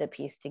edited the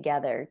piece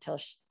together till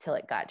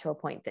it got to a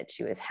point that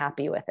she was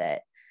happy with it.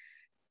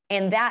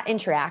 And that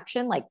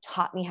interaction like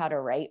taught me how to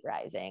write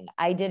Rising.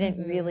 I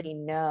didn't really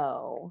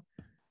know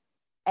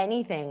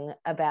anything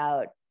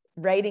about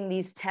writing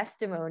these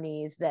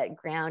testimonies that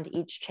ground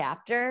each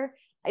chapter.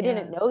 I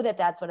didn't know that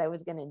that's what I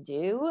was going to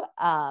do.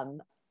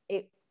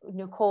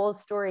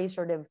 Nicole's story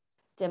sort of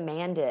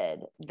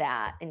demanded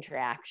that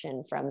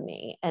interaction from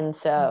me. And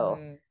so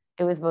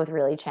it was both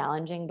really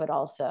challenging, but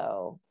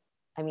also,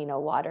 I mean, a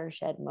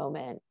watershed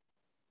moment.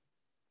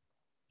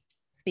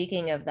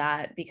 Speaking of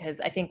that, because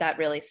I think that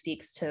really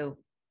speaks to,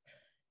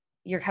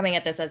 you're coming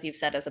at this, as you've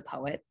said, as a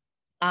poet.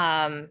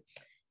 And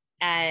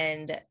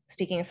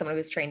speaking of someone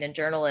who's trained in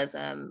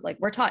journalism, like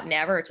we're taught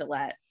never to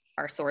let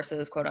our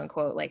sources, quote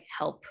unquote, like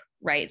help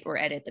write or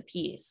edit the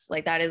piece.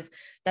 Like that is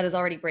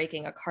already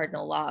breaking a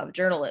cardinal law of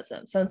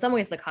journalism. So in some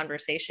ways, the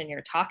conversation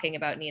you're talking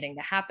about needing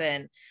to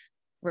happen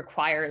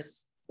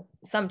requires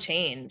some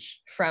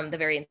change from the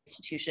very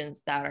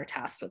institutions that are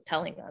tasked with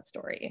telling that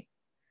story.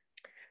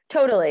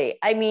 Totally.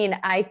 I mean,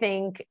 I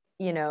think,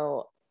 you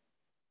know,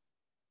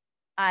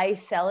 I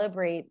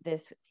celebrate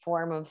this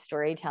form of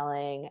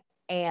storytelling,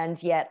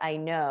 and yet I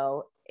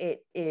know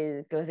it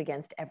goes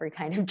against every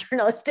kind of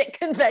journalistic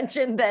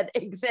convention that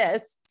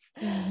exists.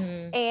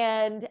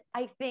 And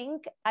I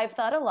think I've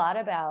thought a lot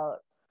about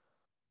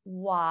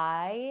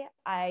why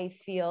I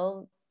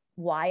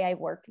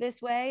work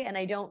this way. And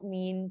I don't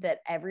mean that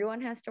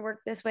everyone has to work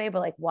this way,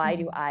 but like, why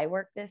do I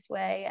work this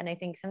way? And I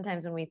think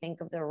sometimes when we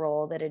think of the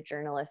role that a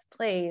journalist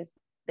plays,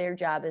 their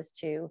job is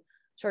to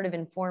sort of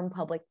inform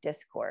public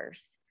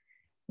discourse.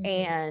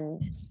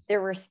 And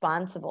they're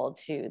responsible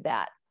to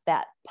that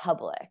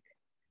public.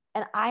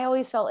 And I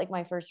always felt like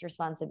my first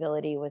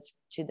responsibility was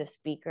to the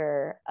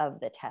speaker of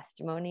the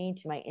testimony,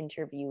 to my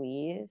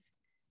interviewees.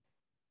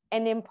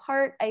 And in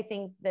part, I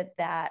think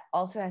that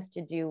also has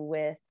to do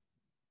with,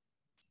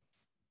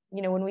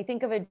 you know, when we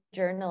think of a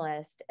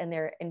journalist and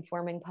they're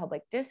informing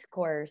public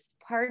discourse,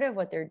 part of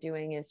what they're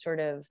doing is sort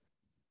of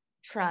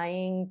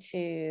trying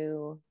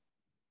to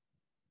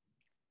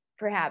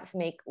perhaps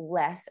make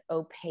less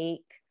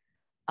opaque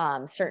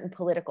certain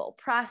political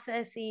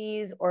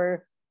processes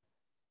or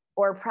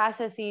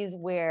processes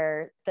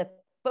where the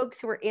folks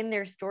who are in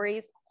their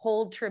stories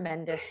hold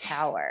tremendous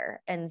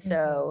power. And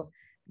so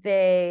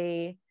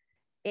they,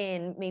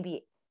 in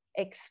maybe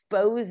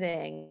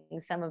exposing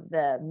some of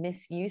the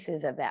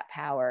misuses of that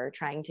power,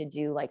 trying to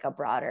do like a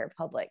broader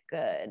public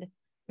good.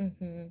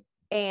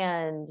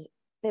 And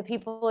the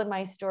people in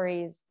my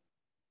stories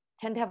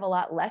tend to have a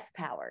lot less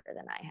power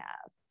than I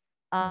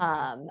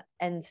have.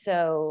 And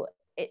so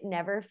it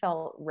never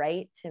felt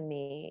right to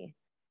me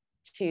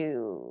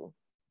to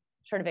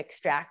sort of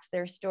extract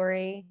their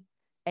story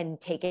and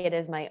take it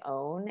as my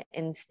own.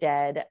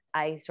 Instead,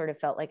 I sort of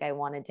felt like I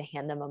wanted to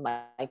hand them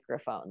a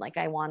microphone. Like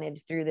I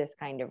wanted, through this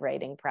kind of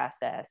writing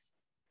process,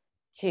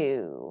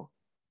 to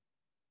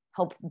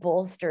help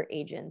bolster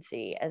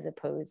agency as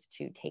opposed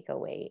to take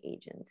away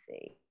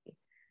agency.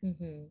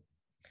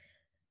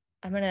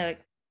 I'm going to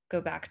go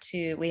back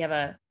to, we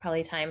have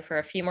probably time for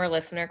a few more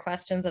listener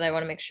questions that I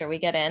want to make sure we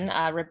get in.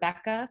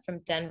 Rebecca from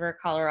Denver,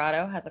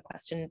 Colorado has a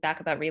question back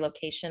about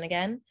relocation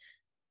again.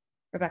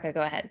 Rebecca,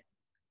 go ahead.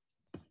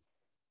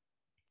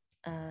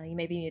 You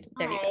may be muted.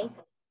 There you go.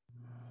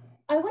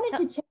 I wanted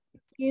to check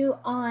with you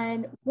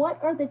on what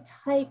are the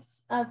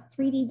types of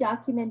 3D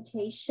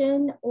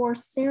documentation or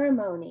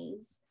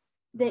ceremonies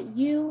that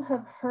you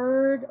have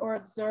heard or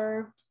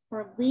observed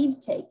for leave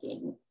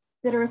taking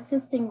that are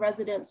assisting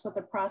residents with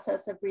the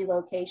process of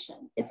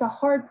relocation. It's a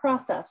hard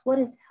process. What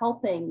is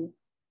helping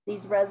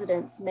these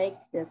residents make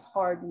this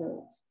hard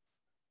move?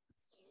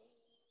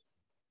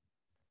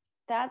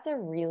 That's a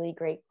really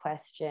great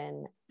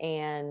question.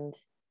 And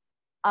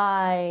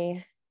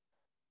I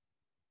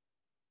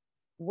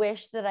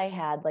wish that I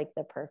had like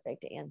the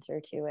perfect answer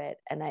to it.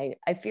 And I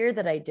fear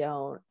that I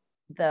don't,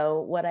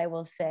 though. What I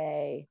will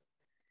say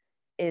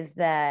is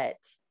that,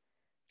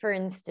 for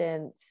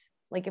instance,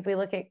 like if we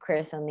look at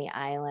Chris on the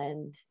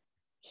island,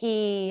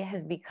 he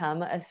has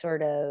become a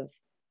sort of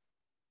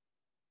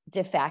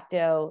de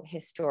facto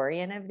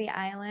historian of the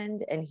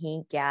island, and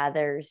he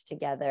gathers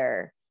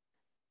together,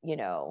 you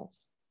know,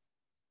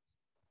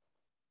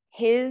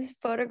 his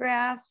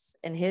photographs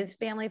and his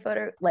family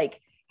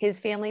like his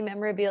family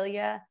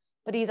memorabilia,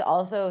 but he's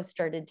also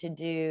started to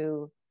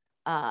do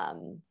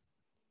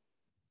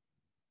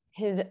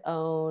his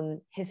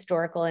own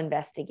historical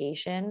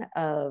investigation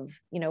of,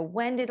 you know,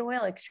 when did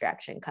oil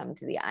extraction come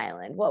to the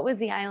island? What was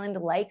the island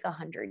like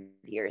 100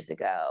 years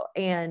ago?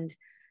 And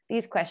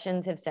these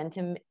questions have sent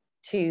him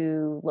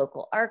to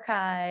local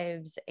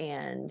archives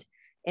and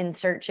in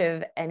search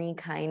of any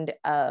kind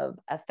of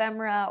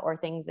ephemera or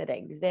things that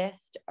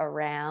exist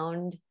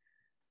around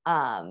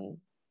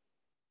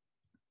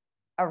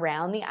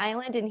around the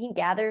island, and he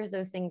gathers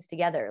those things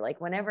together. Like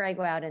whenever I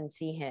go out and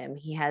see him,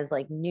 he has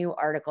like new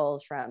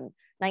articles from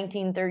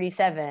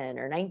 1937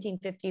 or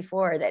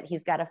 1954 that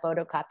he's got a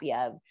photocopy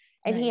of,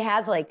 and he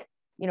has like,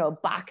 you know,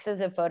 boxes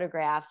of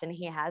photographs, and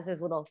he has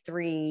his little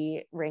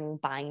 3-ring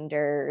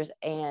binders,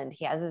 and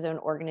he has his own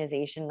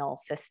organizational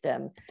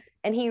system,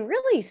 and he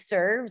really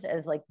serves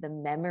as like the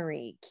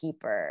memory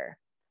keeper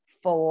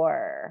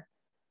for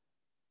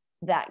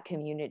that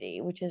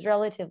community, which is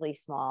relatively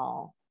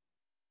small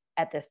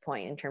at this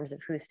point in terms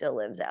of who still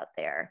lives out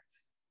there.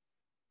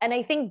 And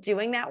I think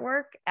doing that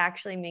work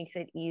actually makes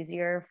it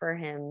easier for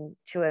him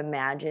to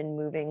imagine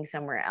moving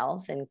somewhere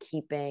else and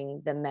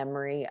keeping the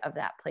memory of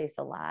that place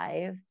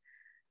alive.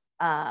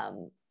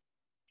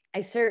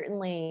 I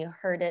certainly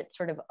heard it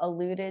sort of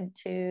alluded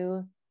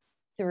to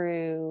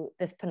through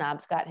this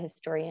Penobscot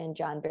historian,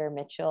 John Bear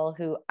Mitchell,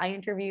 who I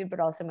interviewed, but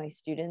also my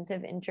students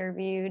have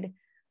interviewed,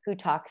 who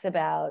talks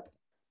about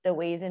the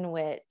ways in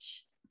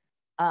which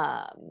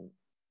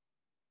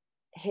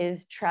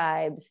his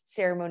tribe's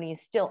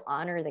ceremonies still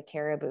honor the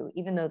caribou,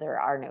 even though there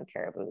are no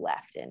caribou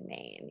left in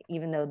Maine,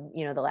 even though,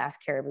 you know, the last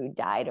caribou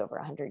died over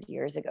 100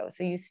 years ago.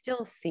 So you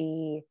still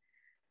see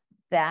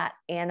that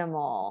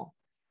animal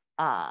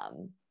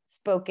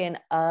spoken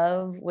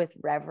of with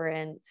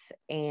reverence,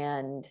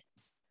 and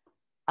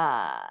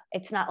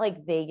it's not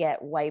like they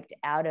get wiped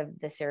out of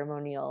the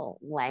ceremonial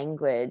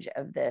language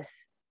of this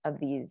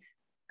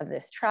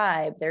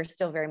tribe. They're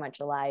still very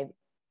much alive,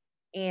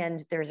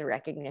 and there's a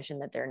recognition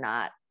that they're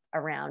not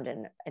around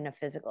in a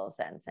physical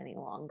sense any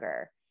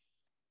longer.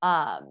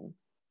 I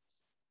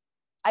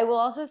will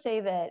also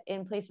say that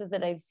in places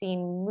that I've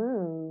seen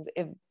move,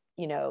 if,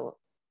 you know,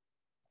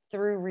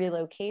 through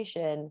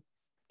relocation,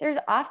 there's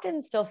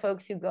often still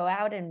folks who go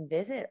out and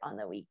visit on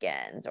the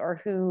weekends, or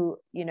who,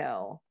 you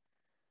know,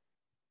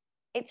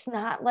 it's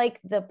not like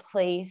the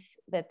place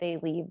that they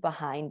leave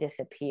behind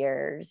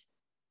disappears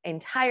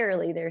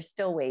entirely. There's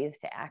still ways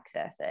to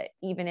access it,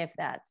 even if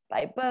that's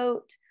by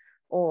boat,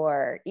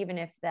 or even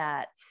if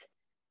that's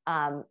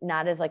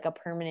not as like a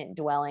permanent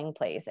dwelling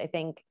place. I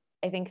think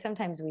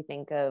sometimes we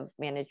think of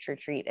managed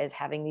retreat as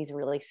having these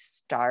really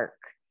stark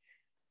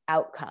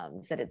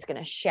outcomes, that it's going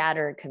to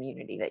shatter a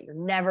community, that you're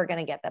never going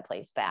to get that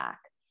place back.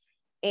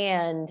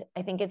 And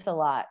I think it's a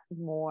lot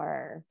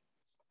more,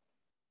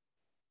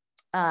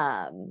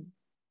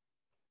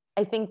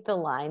 I think the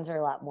lines are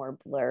a lot more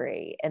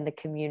blurry, and the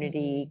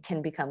community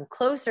can become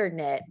closer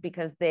knit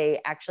because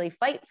they actually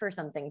fight for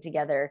something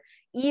together,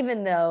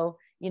 even though,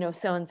 you know,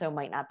 so-and-so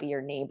might not be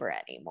your neighbor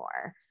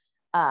anymore,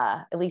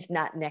 at least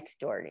not next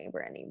door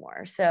neighbor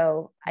anymore.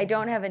 So I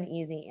don't have an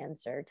easy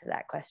answer to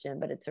that question,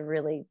 but it's a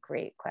really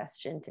great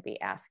question to be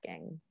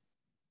asking.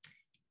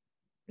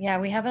 Yeah,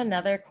 we have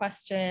another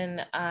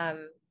question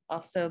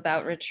also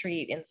about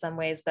retreat in some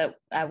ways, but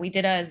we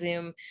did a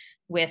Zoom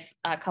with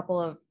a couple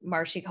of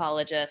marsh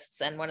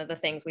ecologists, and one of the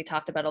things we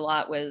talked about a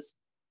lot was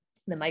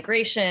the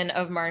migration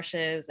of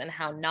marshes, and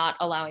how not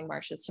allowing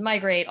marshes to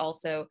migrate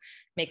also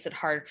makes it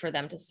hard for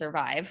them to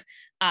survive.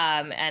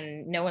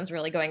 And no one's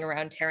really going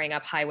around tearing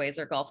up highways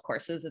or golf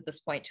courses at this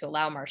point to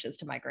allow marshes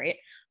to migrate.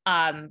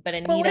 But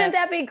Anita, wouldn't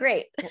that be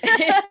great?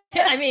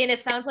 I mean,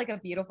 it sounds like a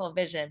beautiful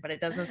vision, but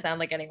it doesn't sound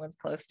like anyone's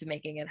close to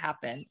making it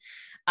happen.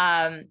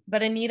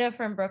 But Anita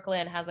from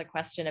Brooklyn has a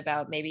question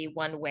about maybe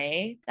one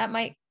way that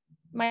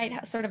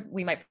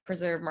we might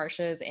preserve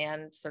marshes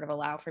and sort of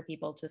allow for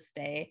people to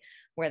stay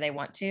where they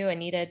want to.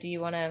 Anita, do you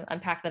want to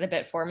unpack that a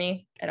bit for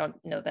me? I don't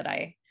know that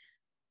I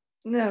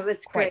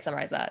that's quite great.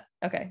 summarize that.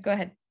 Okay, go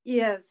ahead.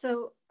 Yeah,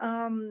 so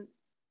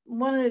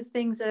one of the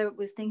things that I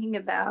was thinking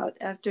about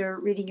after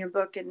reading your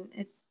book,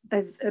 and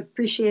I've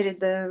appreciated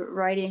the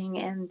writing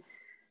and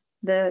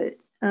the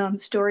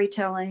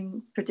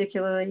storytelling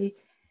particularly,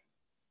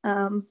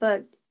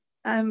 but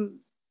I'm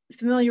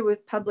familiar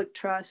with public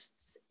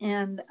trusts,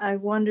 and I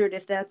wondered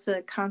if that's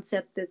a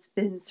concept that's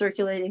been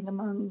circulating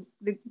among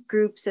the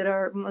groups that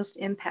are most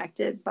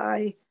impacted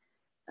by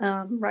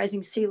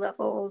rising sea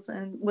levels,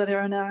 and whether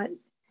or not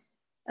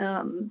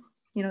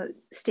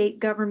state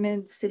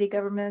governments, city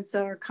governments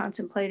are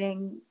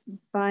contemplating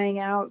buying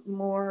out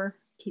more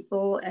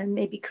people and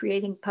maybe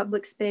creating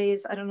public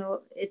space. I don't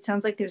know. It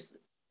sounds like there's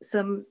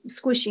some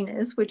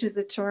squishiness, which is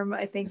a term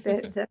I think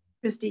that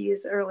Christie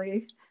used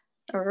earlier.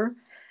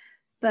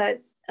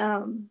 But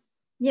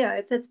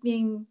if that's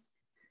being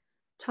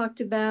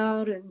talked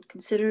about and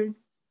considered.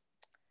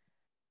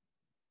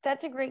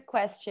 That's a great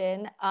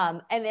question.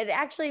 And it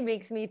actually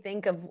makes me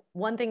think of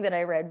one thing that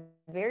I read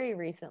very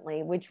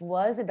recently, which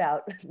was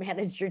about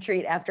managed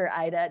retreat after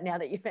Ida, now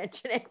that you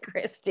mention it,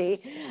 Christie,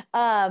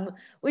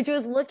 which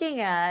was looking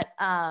at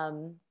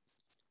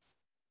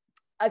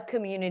a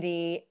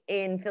community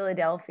in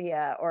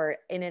Philadelphia or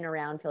in and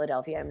around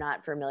Philadelphia. I'm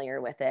not familiar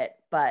with it,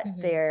 but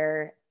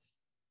there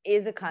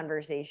is a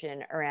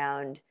conversation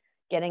around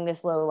getting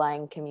this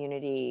low-lying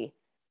community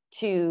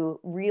to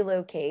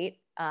relocate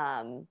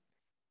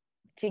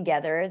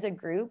together as a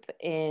group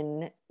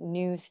in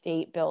new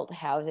state-built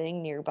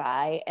housing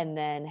nearby, and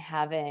then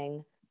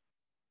having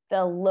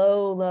the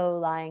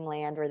low-lying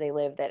land where they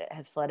live that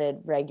has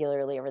flooded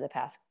regularly over the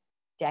past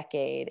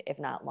decade, if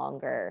not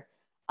longer,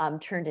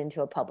 turned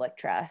into a public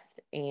trust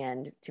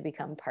and to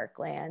become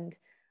parkland.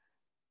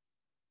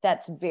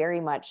 That's very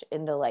much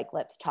in the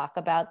let's talk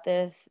about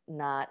this,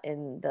 not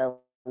in the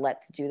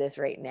let's do this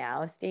right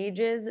now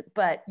stages,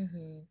 but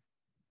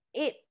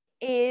it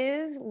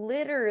is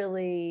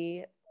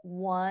literally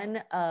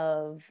one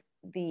of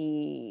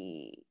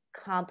the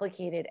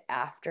complicated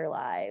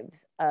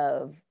afterlives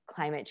of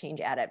climate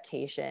change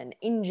adaptation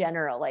in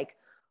general.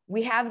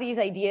 We have these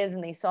ideas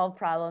and they solve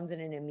problems in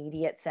an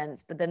immediate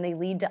sense, but then they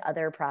lead to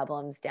other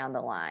problems down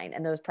the line.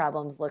 And those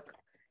problems look,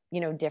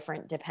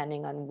 different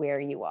depending on where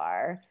you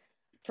are.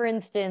 For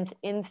instance,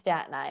 in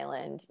Staten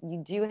Island,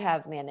 you do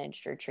have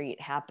managed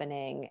retreat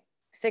happening.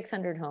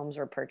 600 homes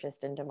were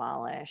purchased and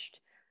demolished.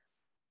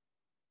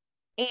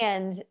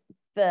 And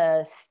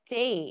the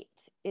state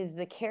is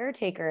the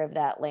caretaker of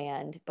that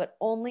land, but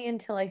only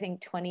until I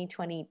think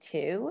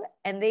 2022.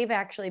 And they've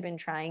actually been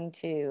trying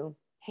to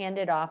hand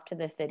it off to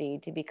the city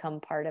to become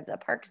part of the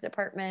Parks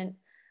Department.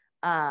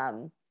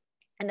 And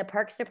the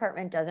Parks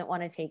Department doesn't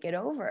want to take it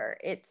over.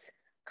 It's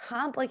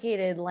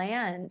complicated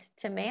land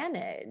to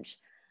manage.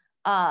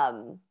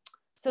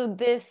 So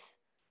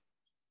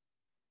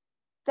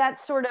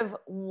that's sort of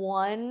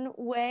one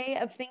way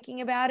of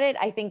thinking about it.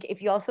 I think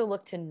if you also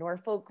look to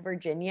Norfolk,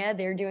 Virginia,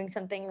 they're doing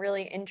something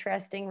really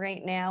interesting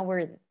right now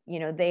where,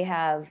 they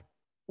have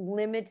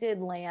limited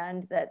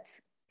land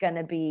that's going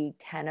to be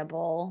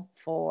tenable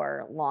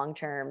for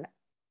long-term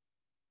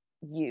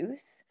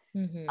use.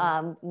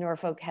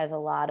 Norfolk has a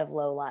lot of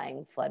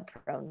low-lying,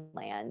 flood-prone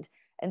land.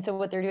 And so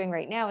what they're doing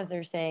right now is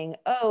they're saying,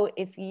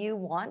 if you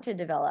want to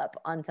develop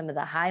on some of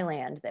the high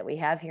land that we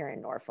have here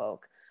in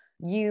Norfolk,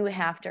 you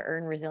have to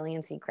earn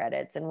resiliency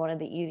credits. And one of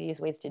the easiest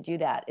ways to do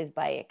that is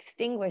by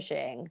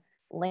extinguishing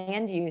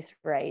land use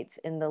rights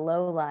in the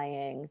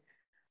low-lying,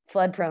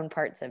 flood-prone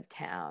parts of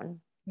town.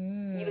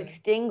 You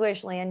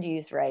extinguish land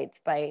use rights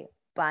by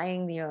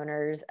buying the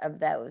owners of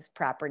those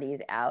properties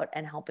out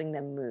and helping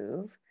them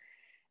move.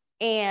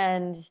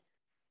 And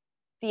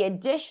the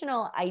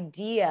additional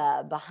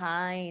idea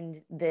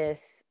behind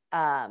this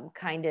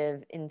kind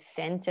of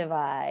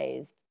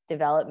incentivized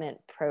development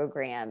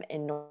program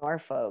in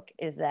Norfolk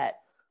is that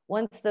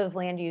once those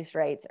land use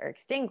rights are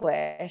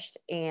extinguished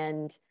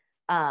and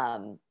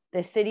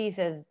the city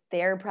says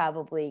they're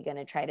probably going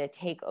to try to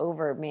take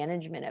over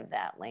management of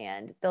that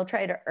land, they'll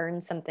try to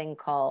earn something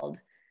called,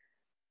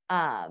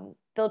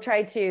 they'll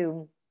try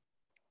to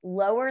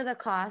lower the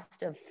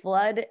cost of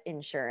flood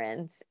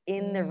insurance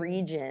in the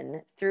region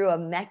through a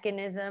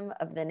mechanism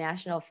of the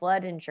National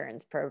Flood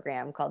Insurance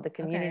Program called the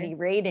Community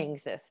Rating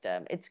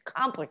System. It's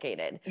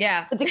complicated.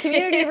 Yeah. But the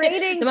Community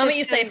Rating the moment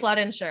you say flood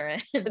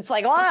insurance. It's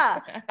like,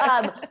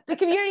 the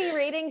Community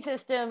Rating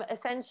System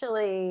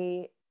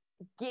essentially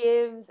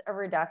gives a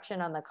reduction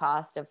on the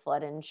cost of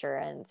flood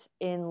insurance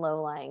in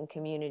low-lying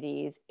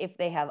communities if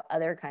they have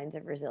other kinds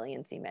of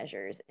resiliency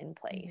measures in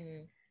place.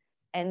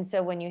 And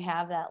so when you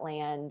have that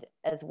land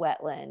as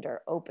wetland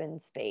or open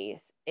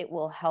space, it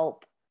will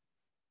help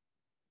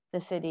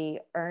the city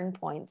earn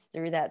points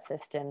through that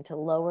system to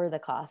lower the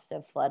cost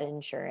of flood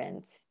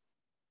insurance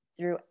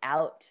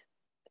throughout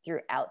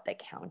the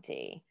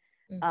county.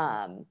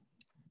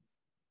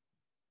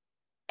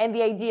 And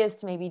the idea is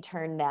to maybe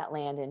turn that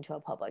land into a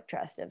public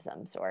trust of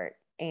some sort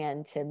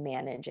and to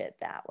manage it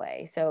that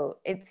way. So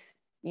it's,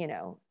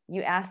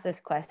 you ask this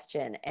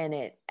question and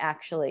it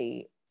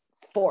actually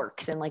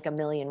forks in a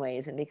million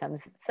ways and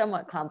becomes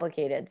somewhat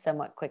complicated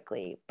somewhat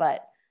quickly.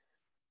 But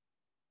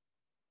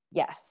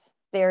yes,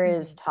 there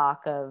is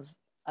talk of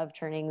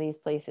turning these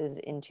places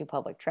into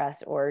public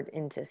trust or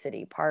into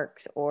city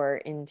parks or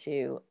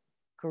into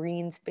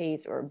green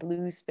space or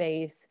blue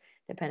space,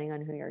 depending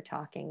on who you're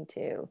talking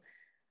to.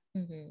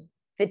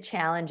 The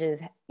challenge is,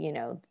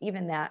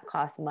 even that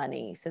costs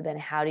money. So then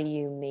how do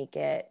you make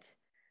it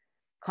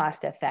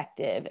cost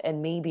effective?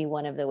 And maybe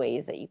one of the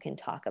ways that you can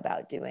talk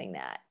about doing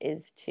that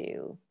is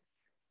to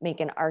make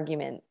an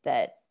argument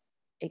that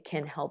it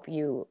can help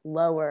you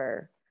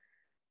lower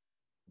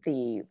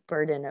the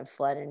burden of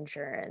flood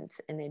insurance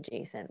in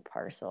adjacent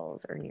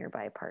parcels or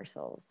nearby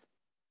parcels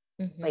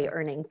by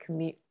earning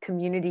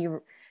community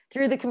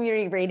through the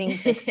community rating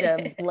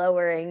system,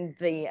 lowering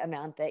the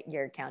amount that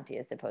your county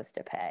is supposed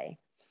to pay.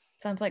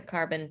 Sounds like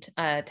carbon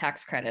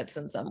tax credits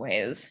in some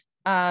ways.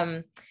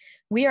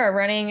 We are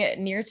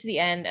running near to the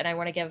end, and I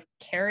want to give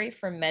Carrie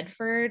from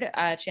Medford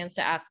a chance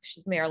to ask.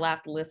 She's our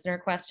last listener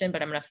question,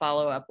 but I'm going to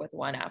follow up with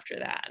one after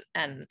that.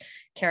 And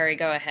Carrie,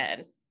 go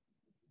ahead.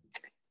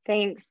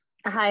 Thanks.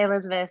 Hi,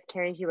 Elizabeth.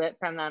 Carrie Hewitt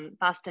from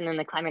Boston and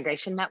the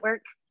Climigration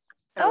Network.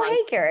 Oh,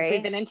 hey, Carrie.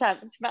 We've been in touch,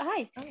 but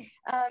hi.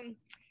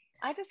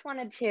 I just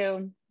wanted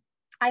to,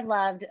 I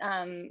loved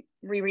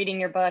rereading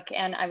your book,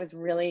 and I was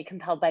really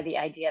compelled by the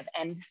idea of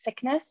end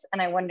sickness.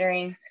 And I'm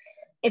wondering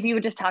if you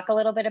would just talk a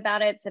little bit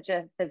about it, such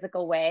a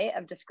physical way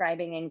of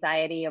describing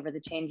anxiety over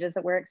the changes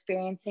that we're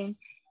experiencing.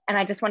 And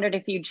I just wondered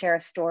if you'd share a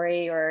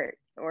story or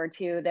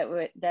two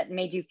that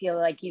made you feel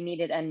like you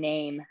needed a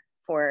name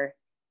for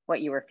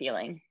what you were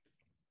feeling.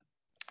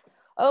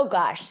 Oh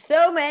gosh,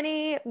 so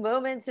many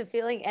moments of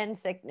feeling end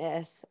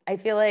sickness. I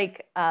feel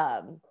like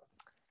end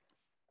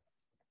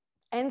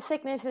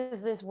sickness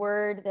is this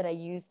word that I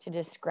use to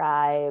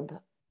describe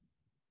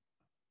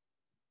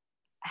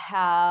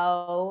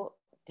how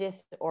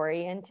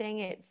disorienting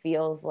it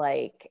feels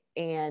like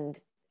and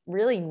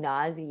really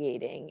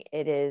nauseating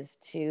it is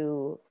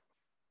to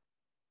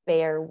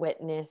bear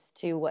witness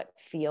to what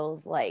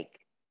feels like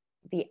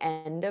the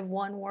end of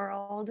one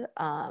world,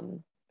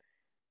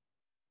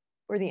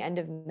 or the end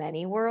of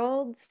many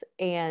worlds.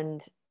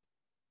 And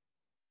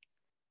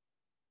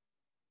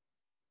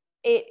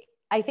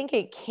I think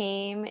it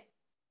came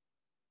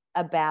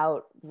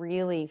about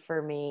really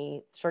for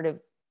me sort of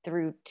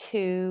through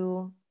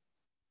two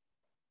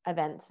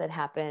events that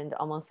happened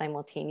almost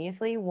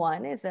simultaneously.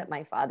 One is that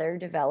my father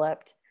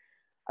developed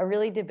a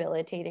really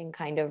debilitating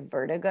kind of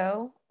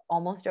vertigo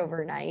almost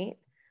overnight,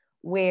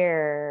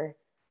 where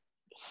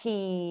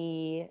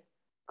he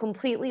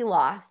completely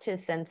lost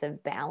his sense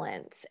of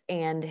balance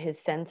and his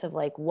sense of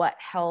like what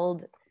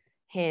held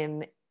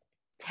him,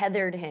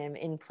 tethered him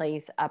in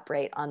place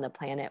upright on the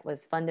planet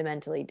was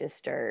fundamentally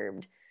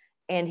disturbed.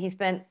 And he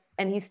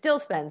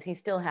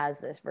still has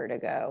this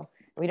vertigo.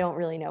 We don't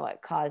really know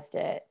what caused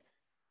it.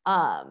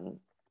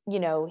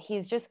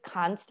 He's just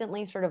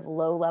constantly sort of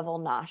low level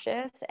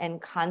nauseous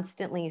and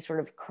constantly sort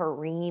of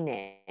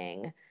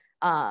careening,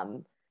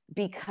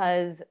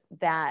 because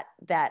that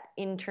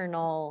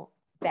internal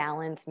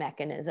balance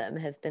mechanism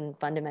has been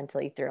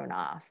fundamentally thrown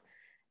off.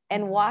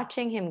 And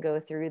watching him go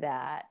through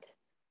that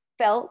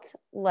felt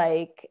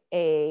like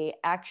a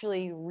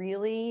actually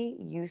really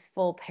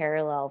useful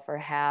parallel for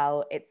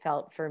how it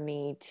felt for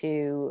me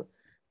to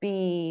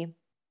be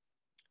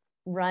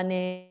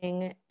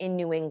running in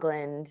New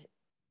England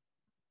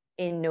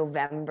in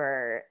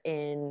November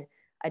in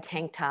a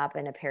tank top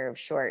and a pair of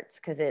shorts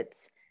because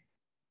it's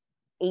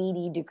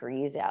 80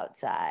 degrees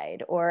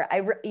outside. Or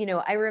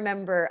I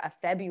remember a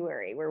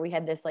February where we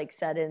had this like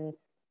sudden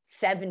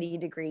 70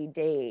 degree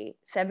day.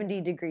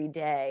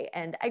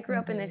 And I grew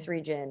up in this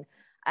region.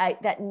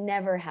 That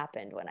never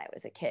happened when I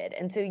was a kid.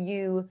 And so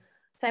you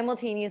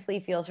simultaneously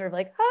feel sort of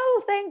like,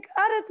 oh, thank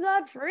God it's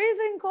not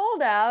freezing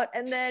cold out.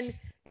 And then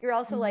you're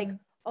also like,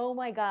 oh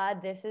my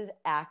God, this is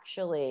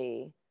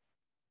actually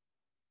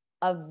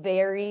a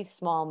very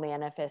small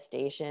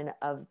manifestation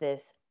of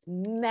this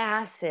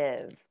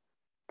massive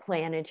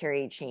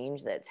planetary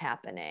change that's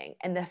happening.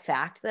 And the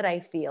fact that I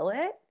feel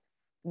it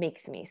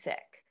makes me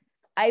sick.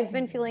 I've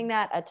been feeling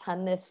that a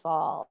ton this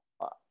fall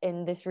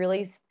in this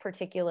really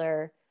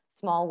particular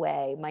small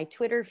way. My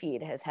Twitter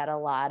feed has had a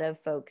lot of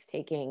folks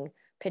taking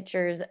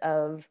pictures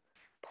of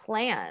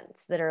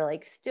plants that are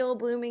like still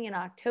blooming in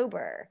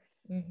October.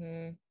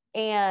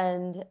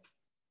 And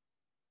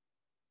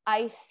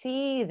I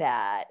see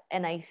that,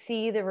 and I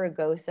see the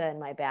rugosa in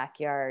my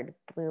backyard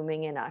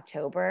blooming in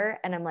October,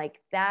 and I'm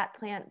like, that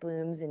plant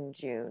blooms in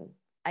June.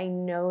 I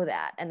know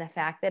that. And the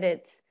fact that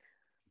it's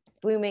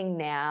blooming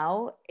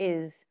now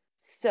is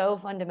so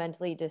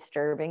fundamentally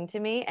disturbing to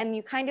me. And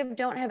you kind of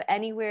don't have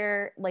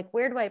anywhere, like,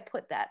 where do I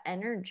put that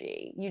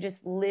energy? You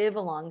just live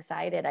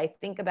alongside it. I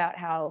think about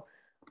how,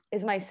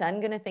 is my son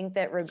going to think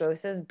that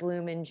rugosas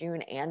bloom in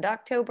June and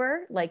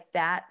October? Like,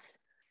 that's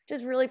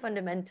just really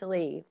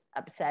fundamentally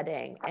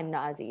upsetting and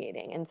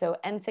nauseating. And so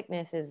end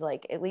sickness is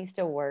like at least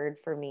a word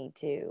for me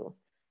to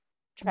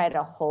try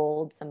to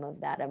hold some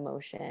of that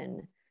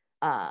emotion,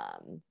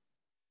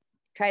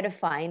 try to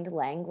find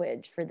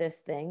language for this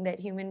thing that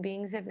human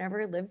beings have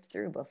never lived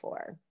through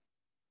before,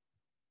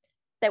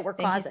 that we're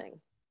causing.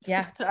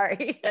 Yeah.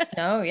 Sorry.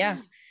 No, yeah.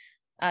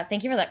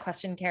 Thank you for that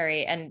question,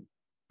 Carrie. And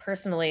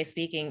personally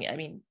speaking, I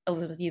mean,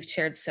 Elizabeth, you've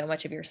shared so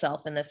much of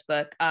yourself in this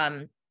book.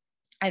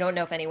 I don't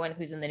know if anyone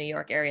who's in the New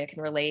York area can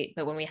relate,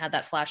 but when we had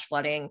that flash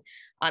flooding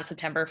on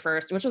September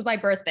 1st, which was my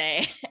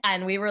birthday,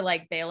 and we were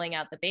like bailing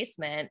out the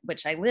basement,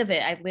 which I live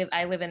in.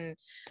 I live in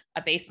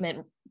a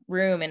basement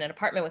room in an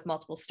apartment with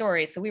multiple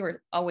stories, so we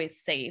were always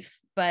safe.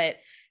 But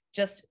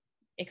just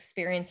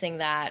experiencing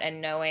that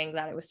and knowing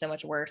that it was so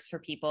much worse for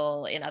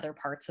people in other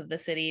parts of the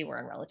city, we're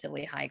on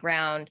relatively high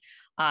ground.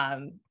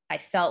 I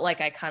felt like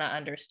I kind of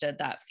understood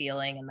that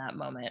feeling in that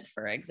moment,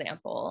 for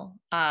example.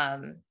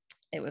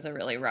 It was a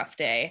really rough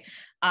day.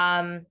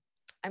 I'm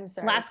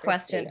sorry. Last Christie.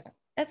 question.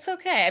 That's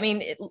okay. I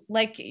mean,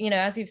 like,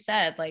 as you've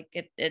said, like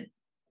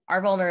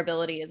our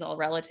vulnerability is all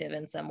relative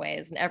in some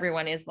ways, and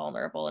everyone is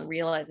vulnerable, and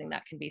realizing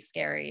that can be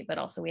scary, but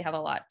also we have a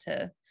lot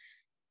to,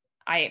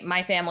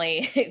 my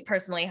family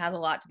personally has a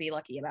lot to be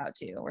lucky about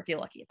too, or feel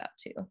lucky about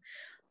too.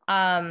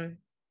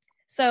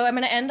 So I'm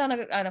going to end on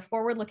a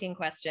forward-looking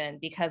question,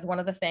 because one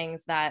of the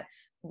things that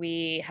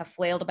we have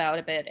flailed about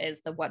a bit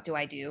is the what do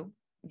I do?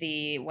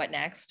 The what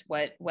next?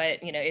 What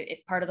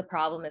if part of the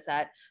problem is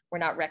that we're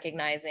not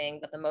recognizing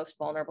that the most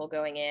vulnerable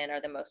going in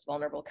are the most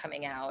vulnerable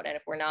coming out, and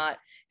if we're not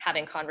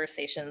having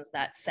conversations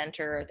that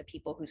center the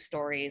people whose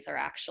stories are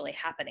actually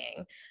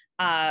happening,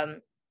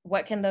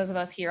 what can those of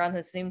us here on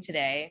this Zoom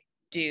today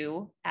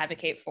do,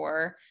 advocate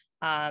for,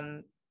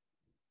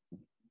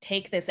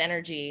 take this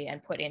energy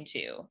and put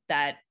into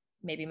that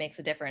maybe makes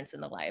a difference in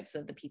the lives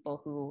of the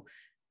people who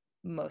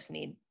most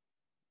need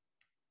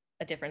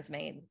a difference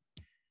made?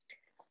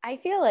 I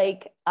feel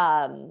like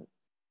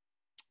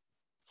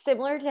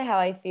similar to how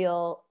I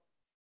felt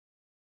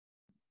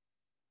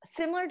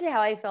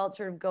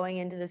sort of going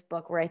into this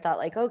book, where I thought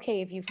like, okay,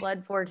 if you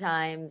flood 4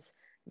 times,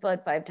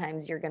 flood 5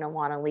 times, you're going to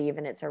want to leave,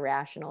 and it's a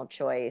rational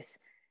choice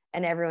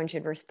and everyone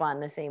should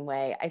respond the same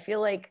way. I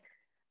feel like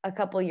a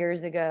couple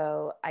years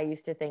ago, I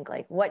used to think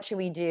like, what should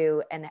we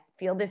do? And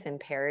feel this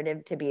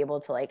imperative to be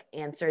able to like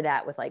answer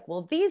that with like,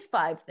 well, these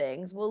 5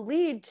 things will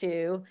lead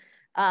to,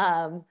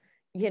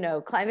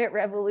 climate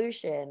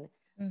revolution.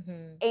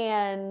 Mm-hmm.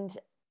 And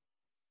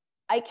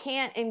I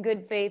can't in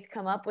good faith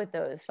come up with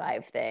those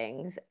 5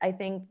 things. I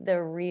think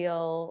the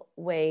real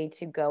way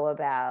to go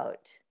about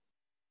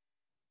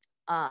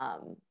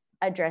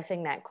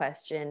addressing that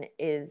question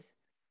is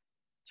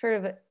sort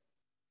of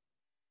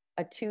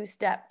a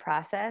 2-step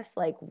process.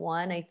 Like,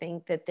 one, I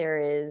think that there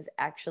is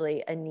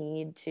actually a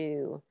need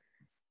to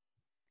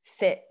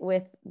sit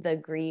with the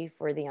grief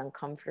or the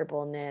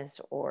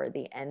uncomfortableness or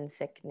the end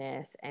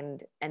sickness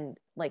and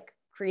like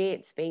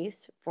create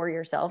space for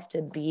yourself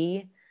to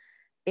be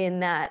in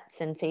that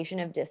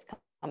sensation of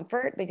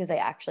discomfort, because I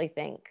actually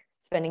think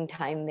spending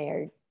time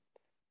there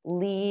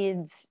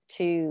leads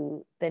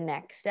to the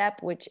next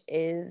step, which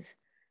is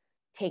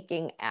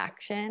taking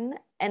action.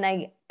 And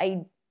I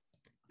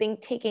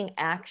think taking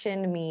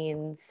action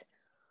means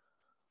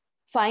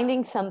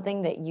finding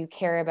something that you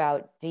care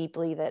about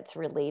deeply that's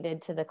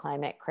related to the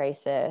climate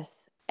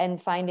crisis, and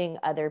finding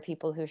other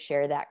people who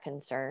share that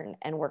concern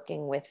and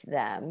working with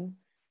them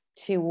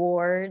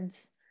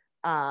towards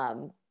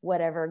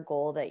whatever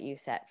goal that you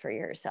set for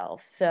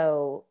yourself.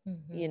 So,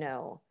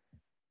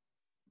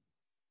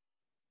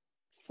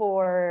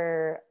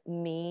 for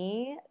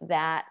me,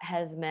 that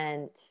has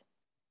meant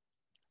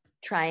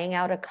trying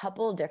out a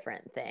couple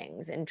different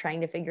things and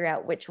trying to figure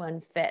out which one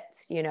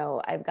fits.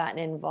 I've gotten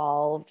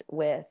involved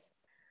with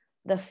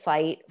the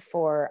fight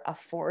for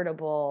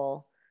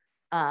affordable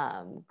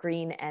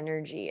green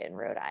energy in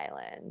Rhode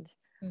Island.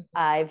 Mm-hmm.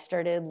 I've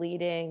started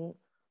leading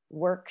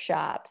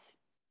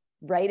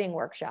writing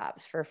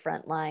workshops for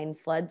frontline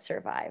flood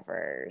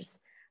survivors.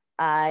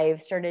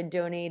 I've started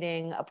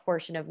donating a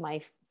portion of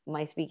my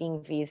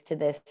speaking fees to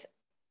this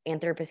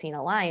Anthropocene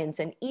Alliance.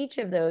 And each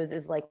of those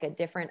is like a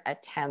different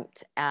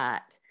attempt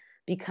at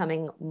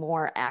becoming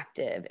more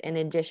active, in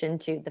addition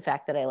to the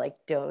fact that I like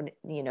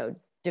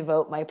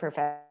devote my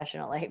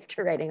professional life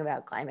to writing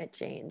about climate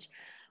change.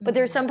 But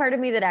there's some part of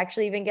me that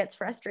actually even gets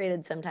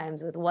frustrated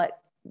sometimes with what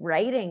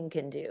writing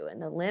can do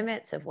and the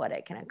limits of what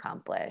it can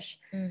accomplish.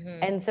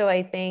 Mm-hmm. And so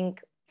I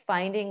think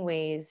finding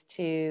ways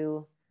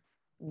to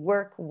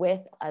work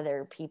with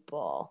other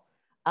people.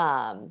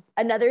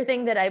 Another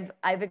thing that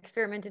I've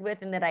experimented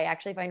with and that I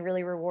actually find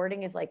really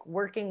rewarding is like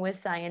working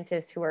with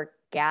scientists who are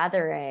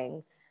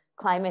gathering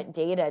climate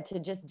data to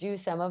just do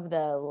some of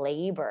the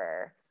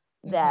labor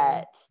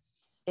that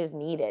is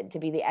needed, to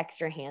be the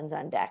extra hands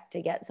on deck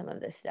to get some of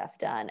this stuff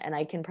done. And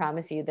I can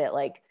promise you that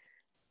like,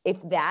 if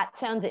that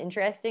sounds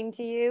interesting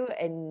to you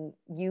and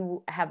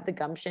you have the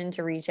gumption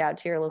to reach out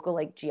to your local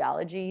like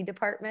geology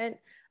department,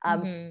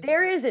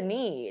 there is a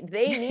need.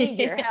 They need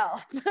your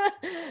help.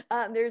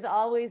 There's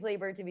always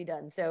labor to be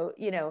done. So,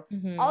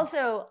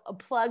 also a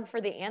plug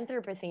for the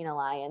Anthropocene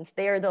Alliance.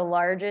 They are the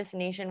largest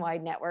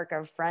nationwide network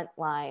of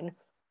frontline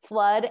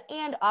flood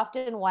and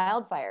often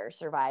wildfire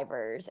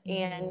survivors.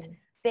 And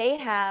they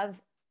have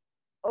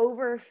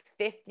over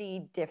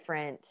 50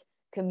 different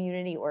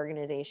community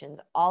organizations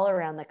all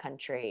around the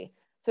country.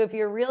 So if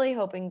you're really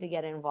hoping to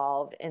get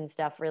involved in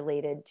stuff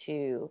related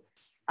to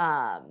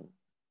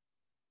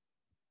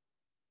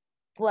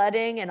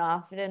flooding and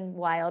often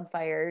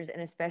wildfires,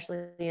 and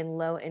especially in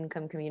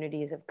low-income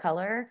communities of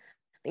color,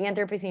 the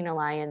Anthropocene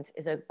Alliance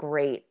is a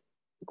great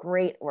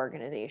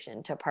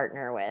organization to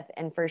partner with.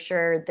 And for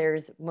sure,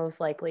 there's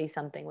most likely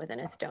something within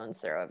a stone's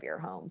throw of your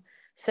home.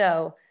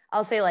 So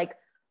I'll say like,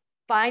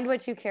 find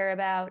what you care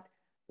about,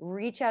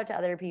 reach out to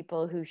other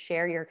people who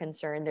share your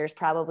concern. There's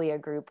probably a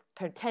group,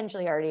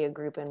 potentially already a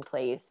group in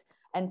place,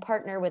 and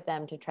partner with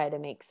them to try to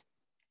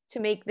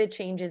make the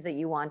changes that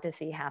you want to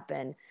see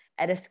happen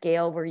at a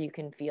scale where you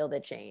can feel the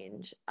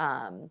change.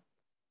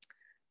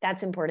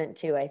 That's important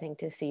too, I think,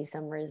 to see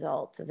some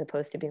results, as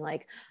opposed to being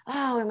like,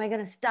 oh, am I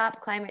going to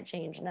stop climate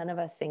change? None of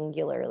us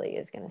singularly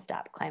is going to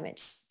stop climate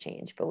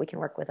change, but we can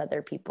work with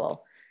other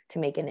people to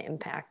make an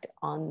impact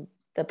on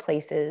the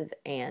places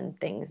and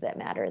things that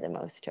matter the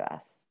most to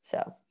us.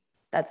 So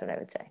that's what I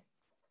would say.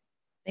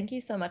 Thank you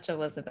so much,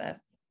 Elizabeth.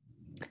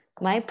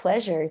 My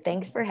pleasure.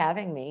 Thanks for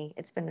having me.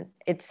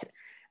 It's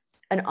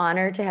an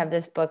honor to have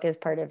this book as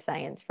part of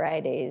Science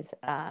Friday's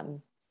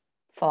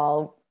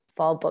fall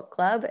book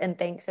club. And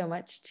thanks so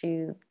much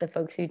to the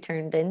folks who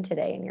turned in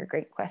today and your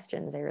great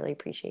questions. I really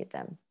appreciate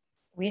them.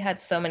 We had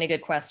so many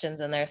good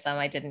questions in there, some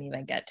I didn't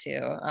even get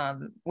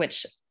to,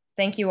 which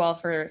thank you all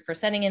for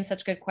sending in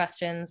such good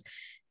questions.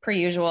 Per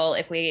usual,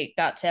 if we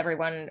got to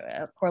everyone,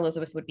 poor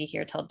Elizabeth would be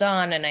here till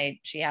dawn, and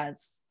she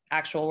has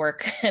actual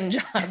work and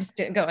jobs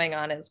going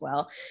on as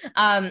well.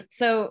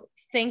 So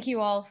thank you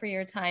all for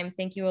your time.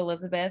 Thank you,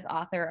 Elizabeth,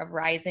 author of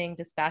Rising: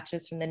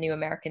 Dispatches from the New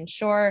American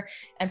Shore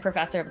and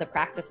professor of the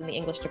practice in the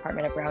English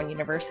department at Brown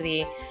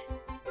University.